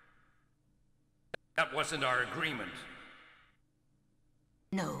 That wasn't our agreement.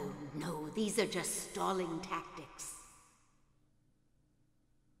 No, these are just stalling tactics.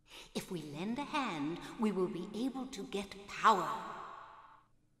 If we lend a hand, we will be able to get power.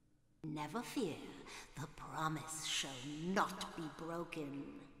 Never fear, the promise shall not be broken.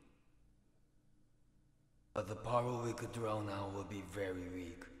 But the power we could draw now will be very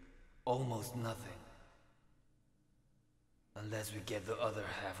weak. Almost nothing. Unless we get the other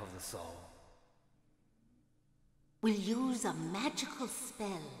half of the soul. We'll use a magical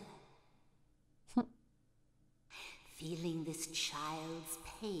spell. Feeling this child's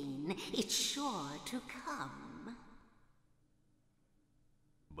pain, it's sure to come.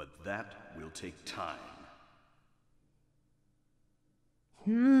 But that will take time.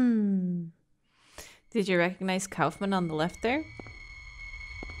 Did you recognize Kaufman on the left there?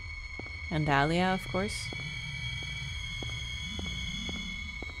 And Dahlia, of course.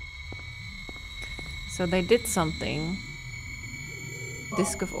 So they did something.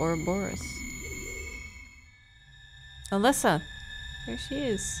 Disc of Ouroboros. Alyssa! There she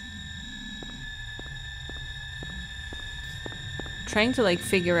is. Trying to like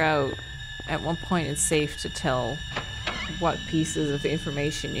figure out at what point it's safe to tell what pieces of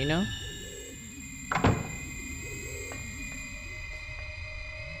information, you know?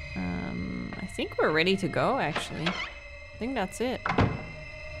 I think we're ready to go, actually. I think that's it.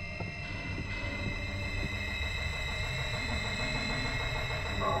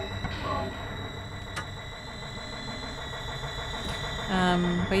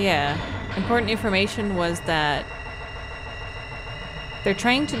 But yeah, important information was that they're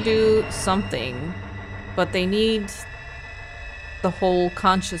trying to do something, but they need the whole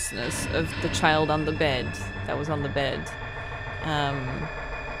consciousness of the child on the bed, that was on the bed.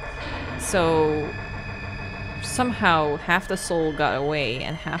 So somehow half the soul got away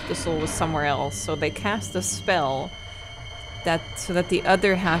and half the soul was somewhere else. So they cast a spell so that the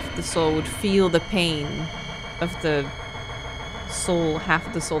other half of the soul would feel the pain of the soul, half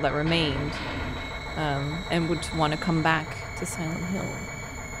of the soul that remained, and would want to come back to Silent Hill.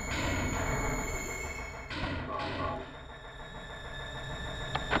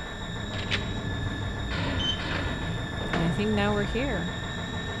 think now we're here.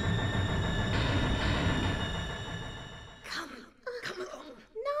 Come along.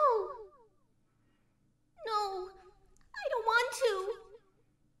 No. No, I don't want to.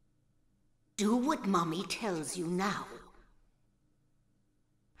 Do what Mommy tells you now.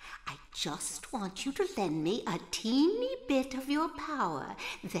 I just want you to lend me a teeny bit of your power.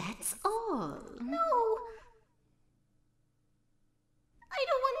 That's all. No. I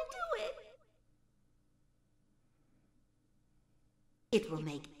don't want to do it. It will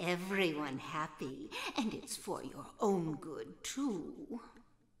make everyone happy, and it's for your own good, too.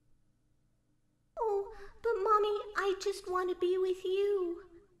 Oh, but Mommy, I just want to be with you.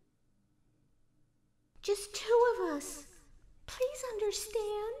 Just two of us. Please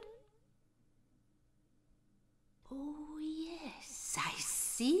understand. Oh, yes, I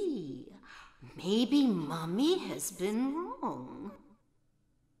see. Maybe Mommy has been wrong.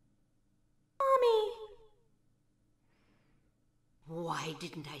 Mommy! Why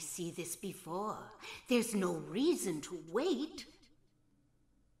didn't I see this before? There's no reason to wait.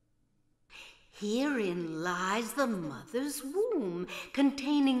 Herein lies the mother's womb,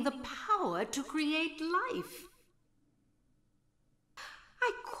 containing the power to create life.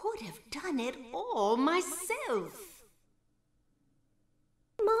 I could have done it all myself.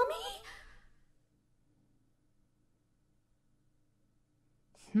 Mommy?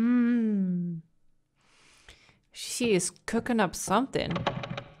 She is cooking up something.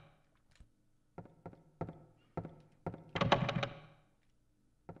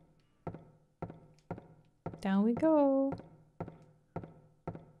 Down we go.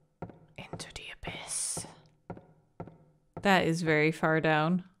 Into the abyss. That is very far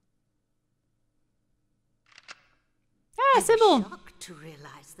down. Ah, Sybil! I'm shocked to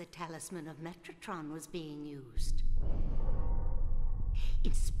realize the talisman of Metatron was being used.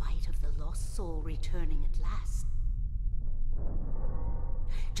 In spite of the lost soul returning at last.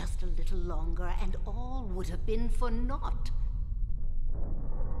 Just a little longer and all would have been for naught.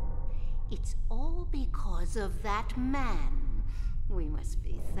 It's all because of that man. We must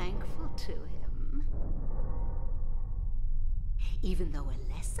be thankful to him. Even though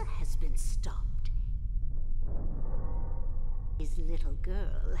Alessa has been stopped, his little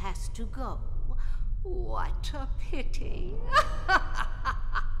girl has to go. What a pity.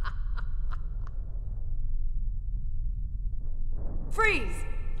 Freeze!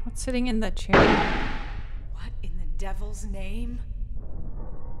 What's sitting in that chair? What in the devil's name?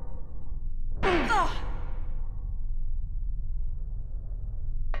 Ugh!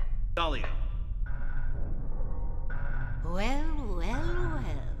 Dahlia. Well, well, well.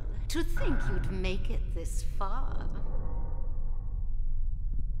 To think you'd make it this far.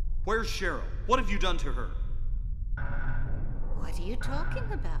 Where's Cheryl? What have you done to her? What are you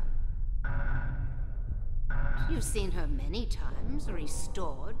talking about? You've seen her many times,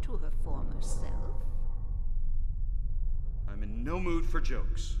 restored to her former self. I'm in no mood for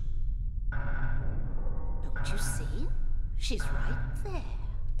jokes. Don't you see? She's right there.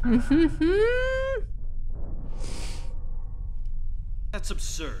 That's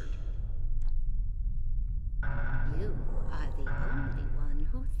absurd. You are the only one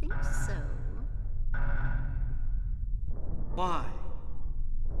who thinks so. Why?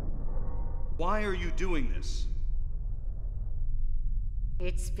 Why are you doing this?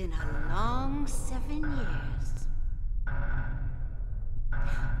 It's been a long 7 years.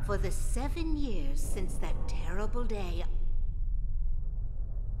 For the 7 years since that terrible day,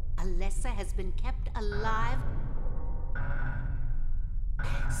 Alessa has been kept alive,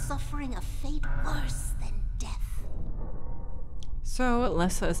 suffering a fate worse than death. So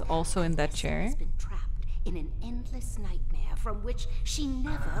Alessa is also in that Alessa chair. has been trapped in an endless nightmare from which she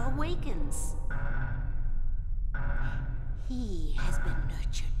never awakens. He has been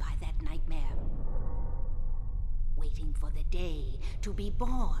nurtured by that nightmare, waiting for the day to be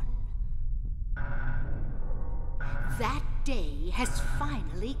born. That day has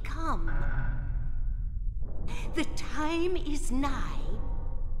finally come. The time is nigh.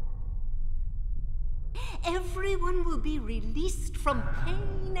 Everyone will be released from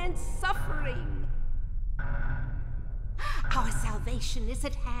pain and suffering. Our salvation is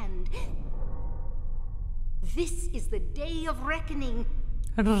at hand. This is the day of reckoning.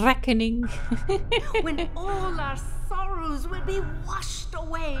 Reckoning. When all our sorrows will be washed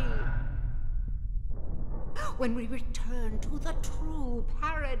away. When we return to the true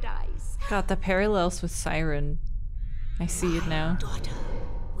paradise. God, the parallels with Siren. I see it now. My daughter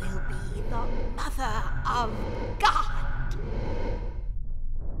will be the mother of God.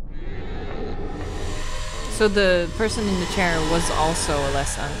 So the person in the chair was also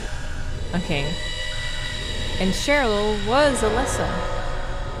Alessa. Okay. And Cheryl was Alyssa.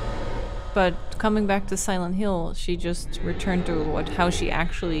 But coming back to Silent Hill, she just returned to how she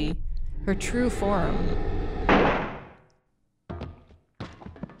actually, her true form.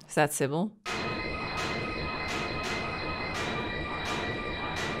 Is that Sybil?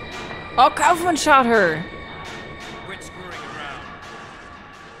 Oh, Kaufman shot her! Quit screwing around.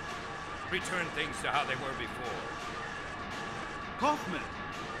 Return things to how they were before. Kaufman!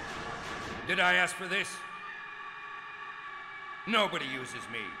 Did I ask for this? Nobody uses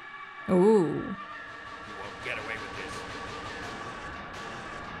me. Ooh. You won't get away with this.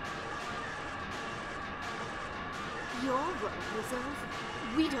 Your role is over.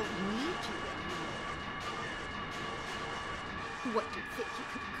 We don't need you anymore. What do you think you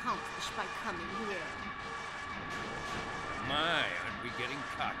could accomplish by coming here? My, aren't we getting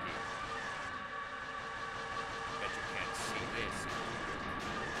cocky? Bet you can't see this.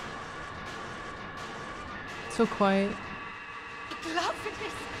 So quiet.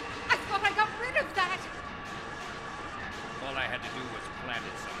 Glovinus! I thought I got rid of that! All I had to do was plant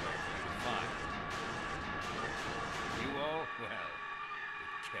it somewhere for you to find. You all, well,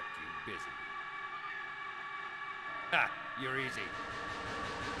 it kept you busy. Ha! You're easy.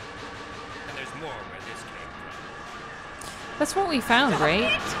 And there's more where this came from. That's what we found,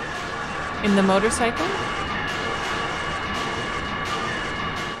 right? In the motorcycle?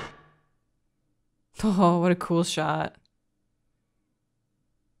 Oh, what a cool shot.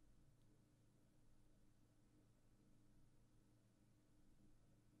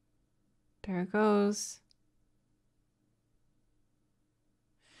 There it goes.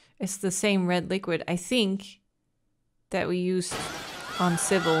 It's the same red liquid, I think, that we used on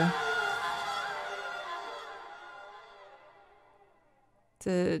Sybil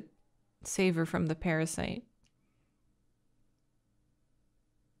to save her from the parasite.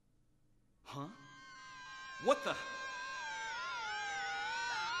 Huh? What the?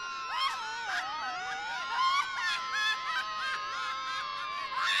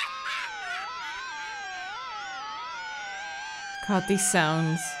 God, these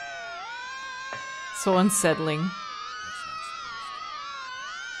sounds. So unsettling.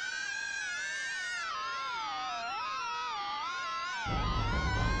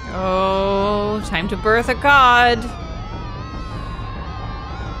 Oh, time to birth a god.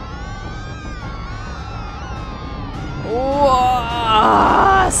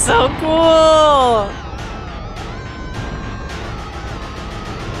 Whoa, so cool.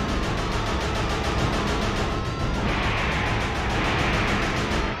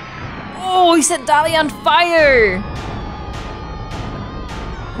 Oh, he set Dolly on fire!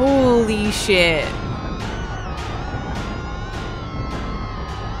 Holy shit.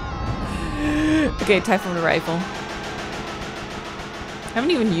 Okay, Typhoon rifle.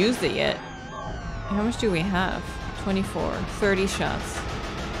 Haven't even used it yet. How much do we have? 24. 30 shots.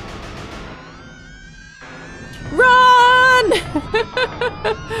 Run!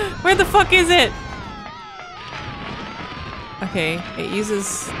 Where the fuck is it? Okay, it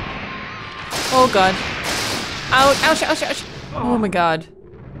uses... Oh god. Ouch, ouch, ouch, ouch. Oh my god.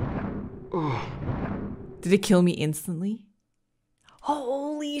 Did it kill me instantly?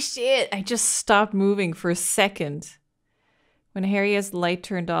 Holy shit. I just stopped moving for a second. When Harry has the light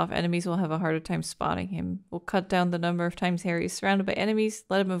turned off, enemies will have a harder time spotting him. We'll cut down the number of times Harry is surrounded by enemies.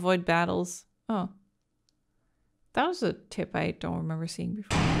 Let him avoid battles. Oh. That was a tip I don't remember seeing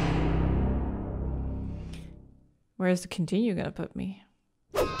before. Where's the continue gonna put me?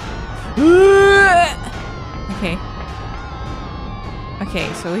 Okay.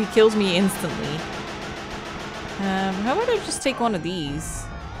 Okay, so he kills me instantly. How about I just take one of these?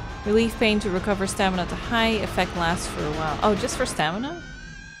 Relief pain to recover stamina to high. Effect lasts for a while. Oh, just for stamina?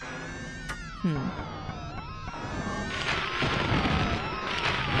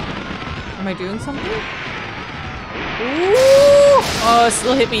 Am I doing something? Ooh! Oh, it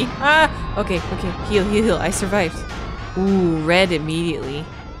still hit me. Ah! Okay, okay. Heal, heal, heal. I survived. Ooh, red immediately.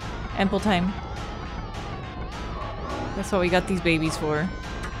 Ample time. That's what we got these babies for.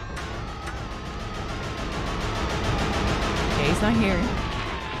 Okay, he's not here.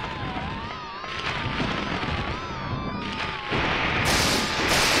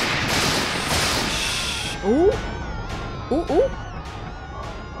 Ooh! Ooh, ooh!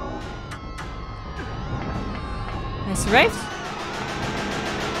 I survived.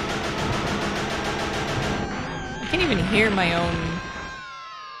 I can't even hear my own...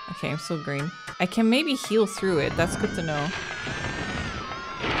 Okay, I'm still green. I can maybe heal through it. That's good to know.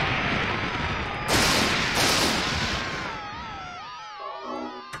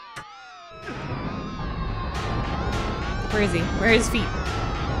 Where is he? Where are his feet?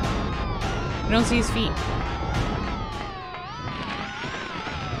 I don't see his feet.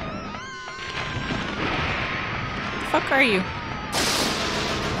 fuck are you?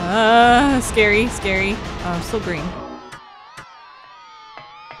 Scary, scary. Oh, I'm still green.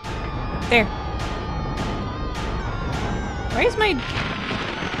 There. Where's my...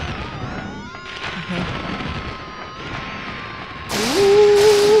 Okay.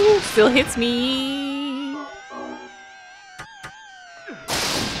 Ooh, still hits me.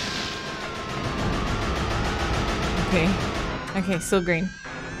 Okay. Okay, still green.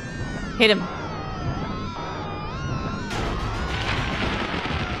 Hit him.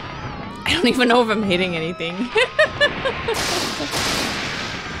 I don't even know if I'm hitting anything.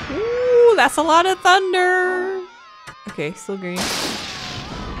 Ooh, that's a lot of thunder. Okay, still green.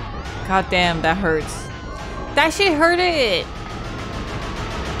 God damn, that hurts. That shit hurt it.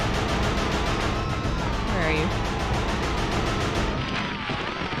 Where are you?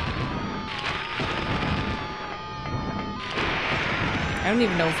 I don't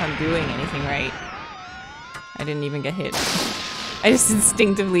even know if I'm doing anything right. I didn't even get hit. I just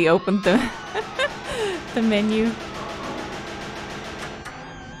instinctively opened the the menu.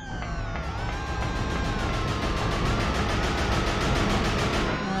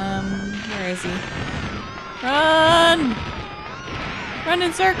 Where is he? Run! Run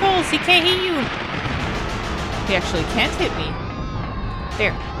in circles! He can't hit you! He actually can't hit me.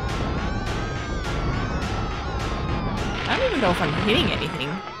 There. I don't even know if I'm hitting anything.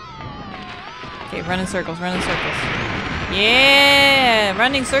 Okay, run in circles, run in circles. Yeah!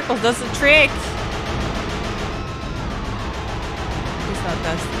 Running circles does the trick! It's not,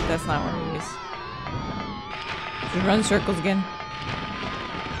 that's not where he is. Just run circles again.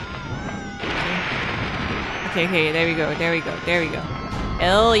 Okay, okay, there we go, there we go, there we go.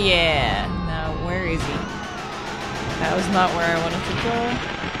 Hell yeah! Now, where is he? That was not where I wanted to go.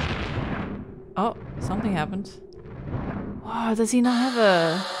 Oh, something happened. Oh, does he not have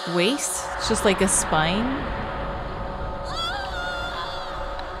a waist? It's just like a spine?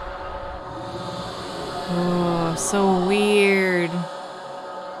 Oh, so weird.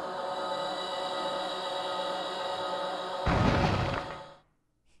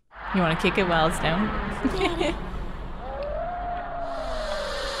 You want to kick it while it's down?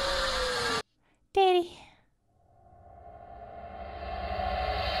 Daddy.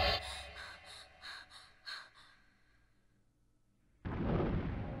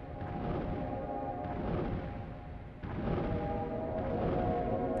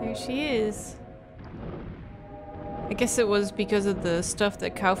 There she is. I guess it was because of the stuff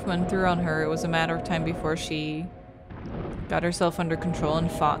that Kaufman threw on her. It was a matter of time before she got herself under control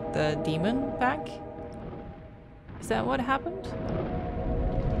and fought the demon back. Is that what happened?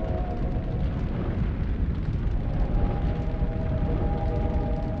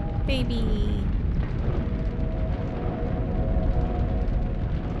 Baby.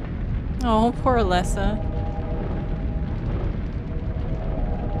 Oh, poor Alessa.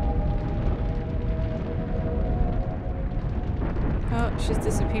 Oh, she's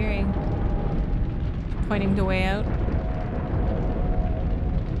disappearing. She's pointing the way out.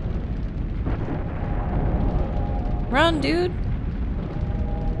 Run, dude!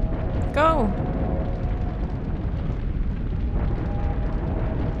 Go!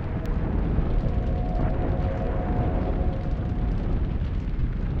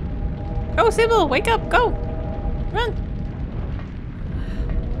 Go, Sybil! Wake up! Go! Run!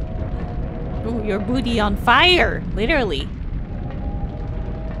 Oh, your booty on fire! Literally.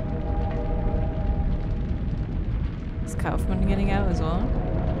 Is Kaufman getting out as well?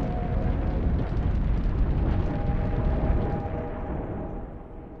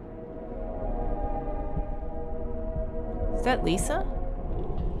 Is that Lisa?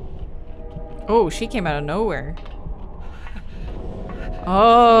 Oh, she came out of nowhere.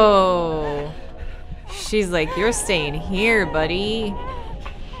 Oh. She's like, you're staying here, buddy.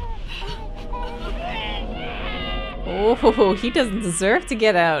 Oh, he doesn't deserve to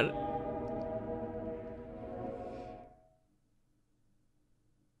get out.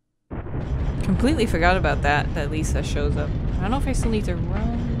 Completely forgot about that Lisa shows up. I don't know if I still need to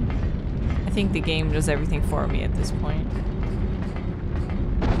run. I think the game does everything for me at this point.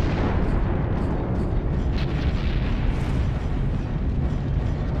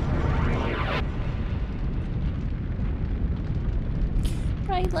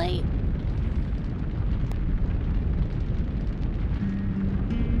 Bright light.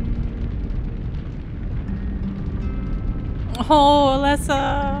 Oh,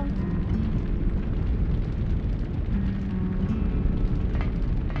 Alessa.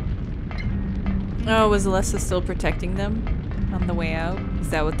 Oh, was Alessa still protecting them on the way out? Is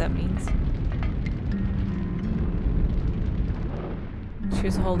that what that means? She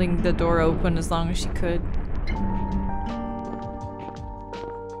was holding the door open as long as she could.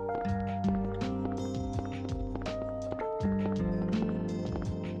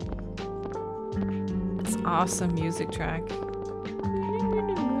 Awesome music track.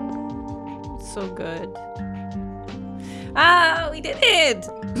 So good. Ah, we did it!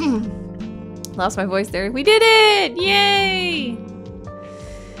 Lost my voice there. We did it! Yay!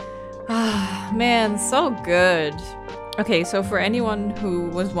 Ah, man, so good. Okay, so for anyone who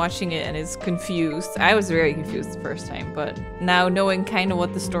was watching it and is confused, I was very confused the first time, but now knowing kind of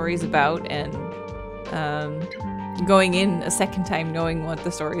what the story's about and going in a second time knowing what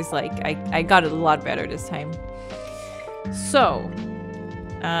the story's like, I got it a lot better this time. So,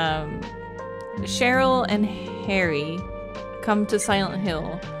 Cheryl and Harry come to Silent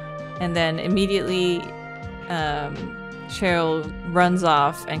Hill, and then immediately Cheryl runs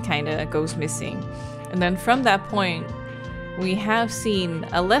off and kind of goes missing. And then from that point, we have seen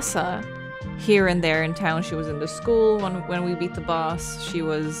Alessa here and there in town. She was in the school when we beat the boss. She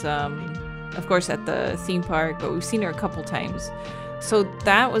was, of course, at the theme park, but we've seen her a couple times. So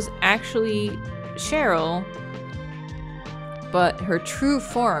that was actually Cheryl, but her true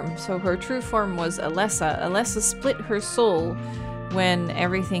form. So her true form was Alessa. Alessa split her soul when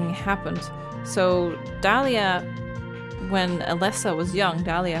everything happened. So Dahlia, when Alessa was young,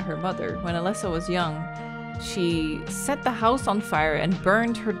 Dahlia, her mother, when Alessa was young, she set the house on fire and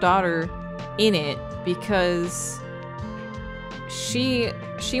burned her daughter in it because she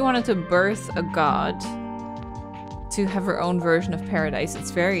wanted to birth a god to have her own version of paradise. It's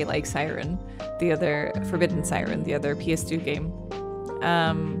very like Siren, the other Forbidden Siren, the other PS2 game.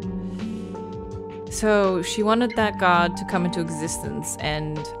 So she wanted that god to come into existence,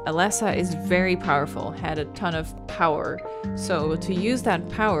 and Alessa is very powerful, had a ton of power. So to use that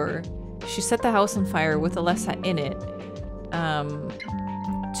power, she set the house on fire with Alessa in it,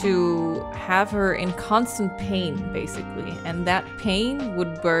 to have her in constant pain, basically. And that pain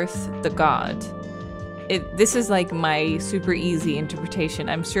would birth the god. This is like my super easy interpretation.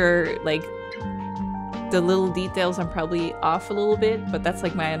 I'm sure like the little details I'm probably off a little bit, but that's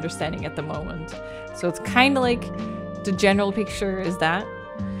like my understanding at the moment. So it's kind of like the general picture is that.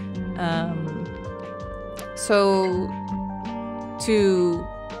 So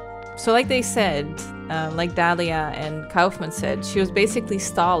like they said, like Dahlia and Kaufman said, she was basically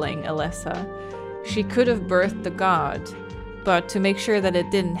stalling Alessa. She could have birthed the god, but to make sure that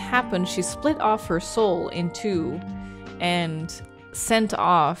it didn't happen, she split off her soul in two and sent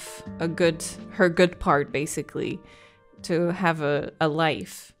off her good part, basically, to have a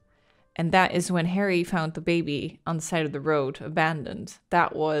life. And that is when Harry found the baby on the side of the road, abandoned.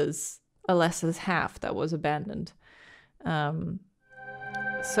 That was Alessa's half that was abandoned. Oh,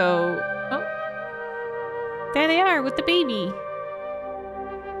 there they are with the baby.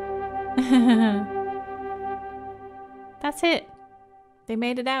 That's it. They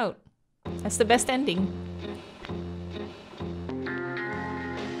made it out. That's the best ending.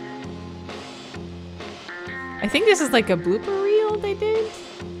 I think this is like a blooper reel they did.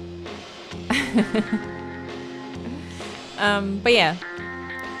 But yeah.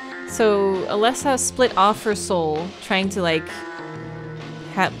 So Alessa split off her soul, trying to like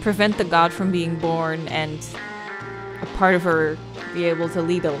prevent the god from being born and a part of her be able to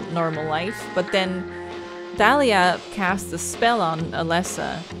lead a normal life. But then Dahlia cast a spell on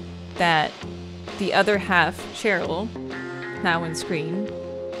Alessa that the other half, Cheryl, now in screen,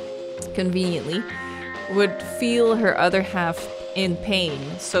 conveniently, would feel her other half in pain,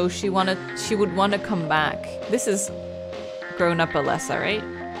 so she would want to come back. This is grown-up Alessa, right?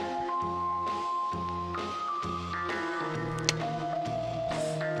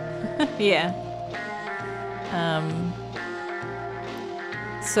 Yeah.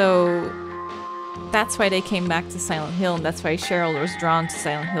 So that's why they came back to Silent Hill, and that's why Cheryl was drawn to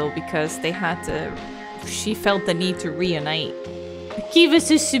Silent Hill, because she felt the need to reunite. Give us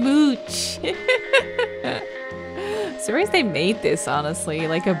a smooch! Surprised they made this, honestly.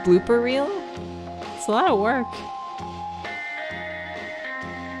 Like a blooper reel? It's a lot of work.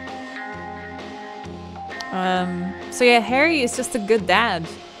 So yeah, Harry is just a good dad.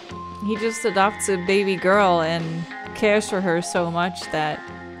 He just adopts a baby girl and cares for her so much that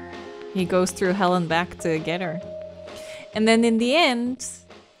he goes through hell and back to get her. And then in the end,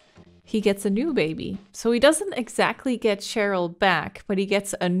 he gets a new baby. So he doesn't exactly get Cheryl back, but he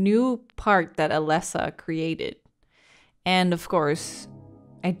gets a new part that Alessa created. And of course,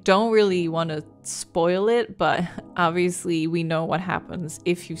 I don't really want to spoil it, but obviously we know what happens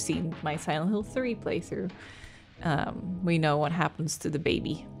if you've seen my Silent Hill 3 playthrough. We know what happens to the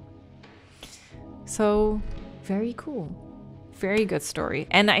baby. So, very cool. Very good story.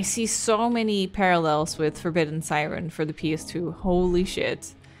 And I see so many parallels with Forbidden Siren for the PS2. Holy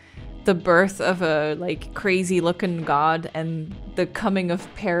shit. The birth of a like crazy looking god and the coming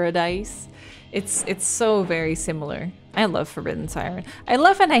of paradise. It's so very similar. I love Forbidden Siren. I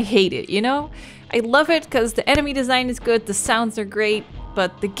love and I hate it, you know? I love it because the enemy design is good, the sounds are great,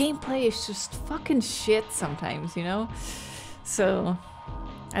 but the gameplay is just fucking shit sometimes, you know? So,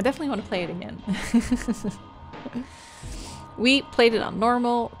 I definitely want to play it again. We played it on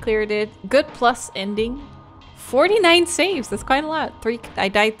normal, cleared it. Good plus ending. 49 saves, that's quite a lot. I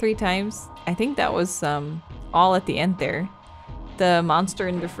died 3 times. I think that was all at the end there. The monster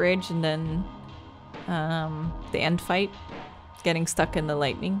in the fridge and then the end fight. Getting stuck in the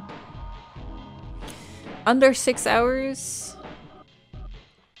lightning. Under 6 hours.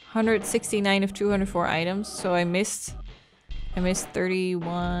 169 of 204 items, so I missed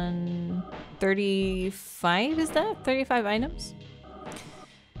 31, 35 is that? 35 items?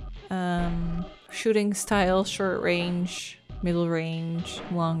 Shooting style, short range, middle range,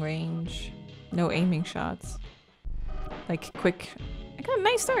 long range, no aiming shots. Like quick, I got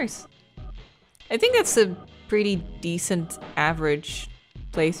 9 stars. I think that's a pretty decent average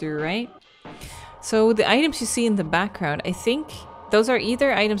playthrough, right? So the items you see in the background, I think those are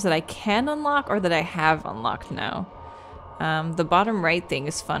either items that I can unlock or that I have unlocked now. The bottom right thing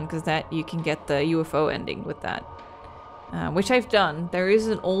is fun because that you can get the UFO ending with that. Which I've done. There is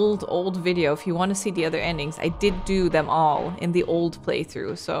an old video if you want to see the other endings. I did do them all in the old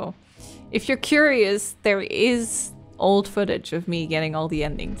playthrough, so if you're curious, there is old footage of me getting all the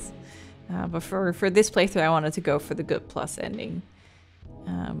endings. But for this playthrough, I wanted to go for the good plus ending.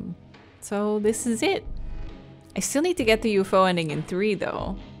 So this is it. I still need to get the UFO ending in 3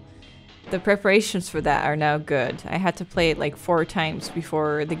 though. The preparations for that are now good. I had to play it like 4 times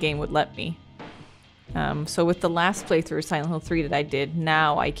before the game would let me. So with the last playthrough of Silent Hill 3 that I did,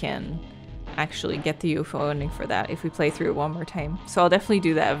 now I can actually get the UFO ending for that if we play through it one more time. So I'll definitely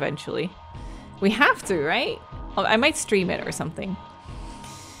do that eventually. We have to, right? I might stream it or something.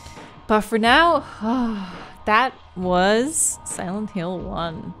 But for now, that was Silent Hill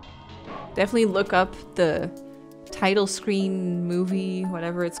 1. Definitely look up the title screen movie,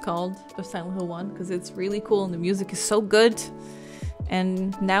 whatever it's called, of Silent Hill 1, because it's really cool and the music is so good.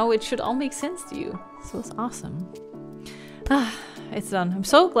 And now it should all make sense to you. So it's awesome. It's done. I'm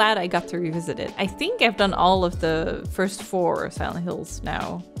so glad I got to revisit it. I think I've done all of the first 4 Silent Hills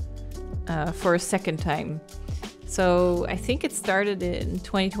now for a second time. So I think it started in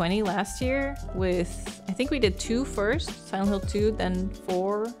 2020 last year with, I think we did 2 first, Silent Hill 2, then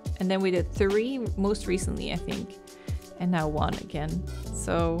 4, and then we did 3 most recently, I think, and now 1 again.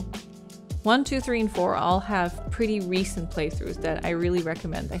 So 1, 2, 3, and 4 all have pretty recent playthroughs that I really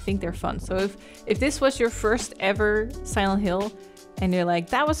recommend. I think they're fun. So if this was your first ever Silent Hill and you're like,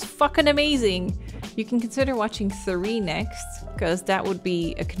 that was fucking amazing, you can consider watching 3 next, because that would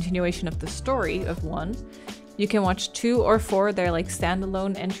be a continuation of the story of 1. You can watch 2 or 4, they're like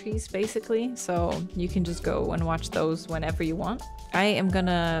standalone entries basically, so you can just go and watch those whenever you want. I am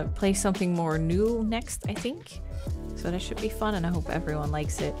gonna play something more new next, I think, so that should be fun and I hope everyone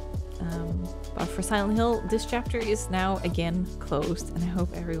likes it. But for Silent Hill, this chapter is now again closed and I hope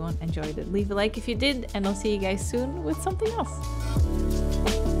everyone enjoyed it. Leave a like if you did and I'll see you guys soon with something else.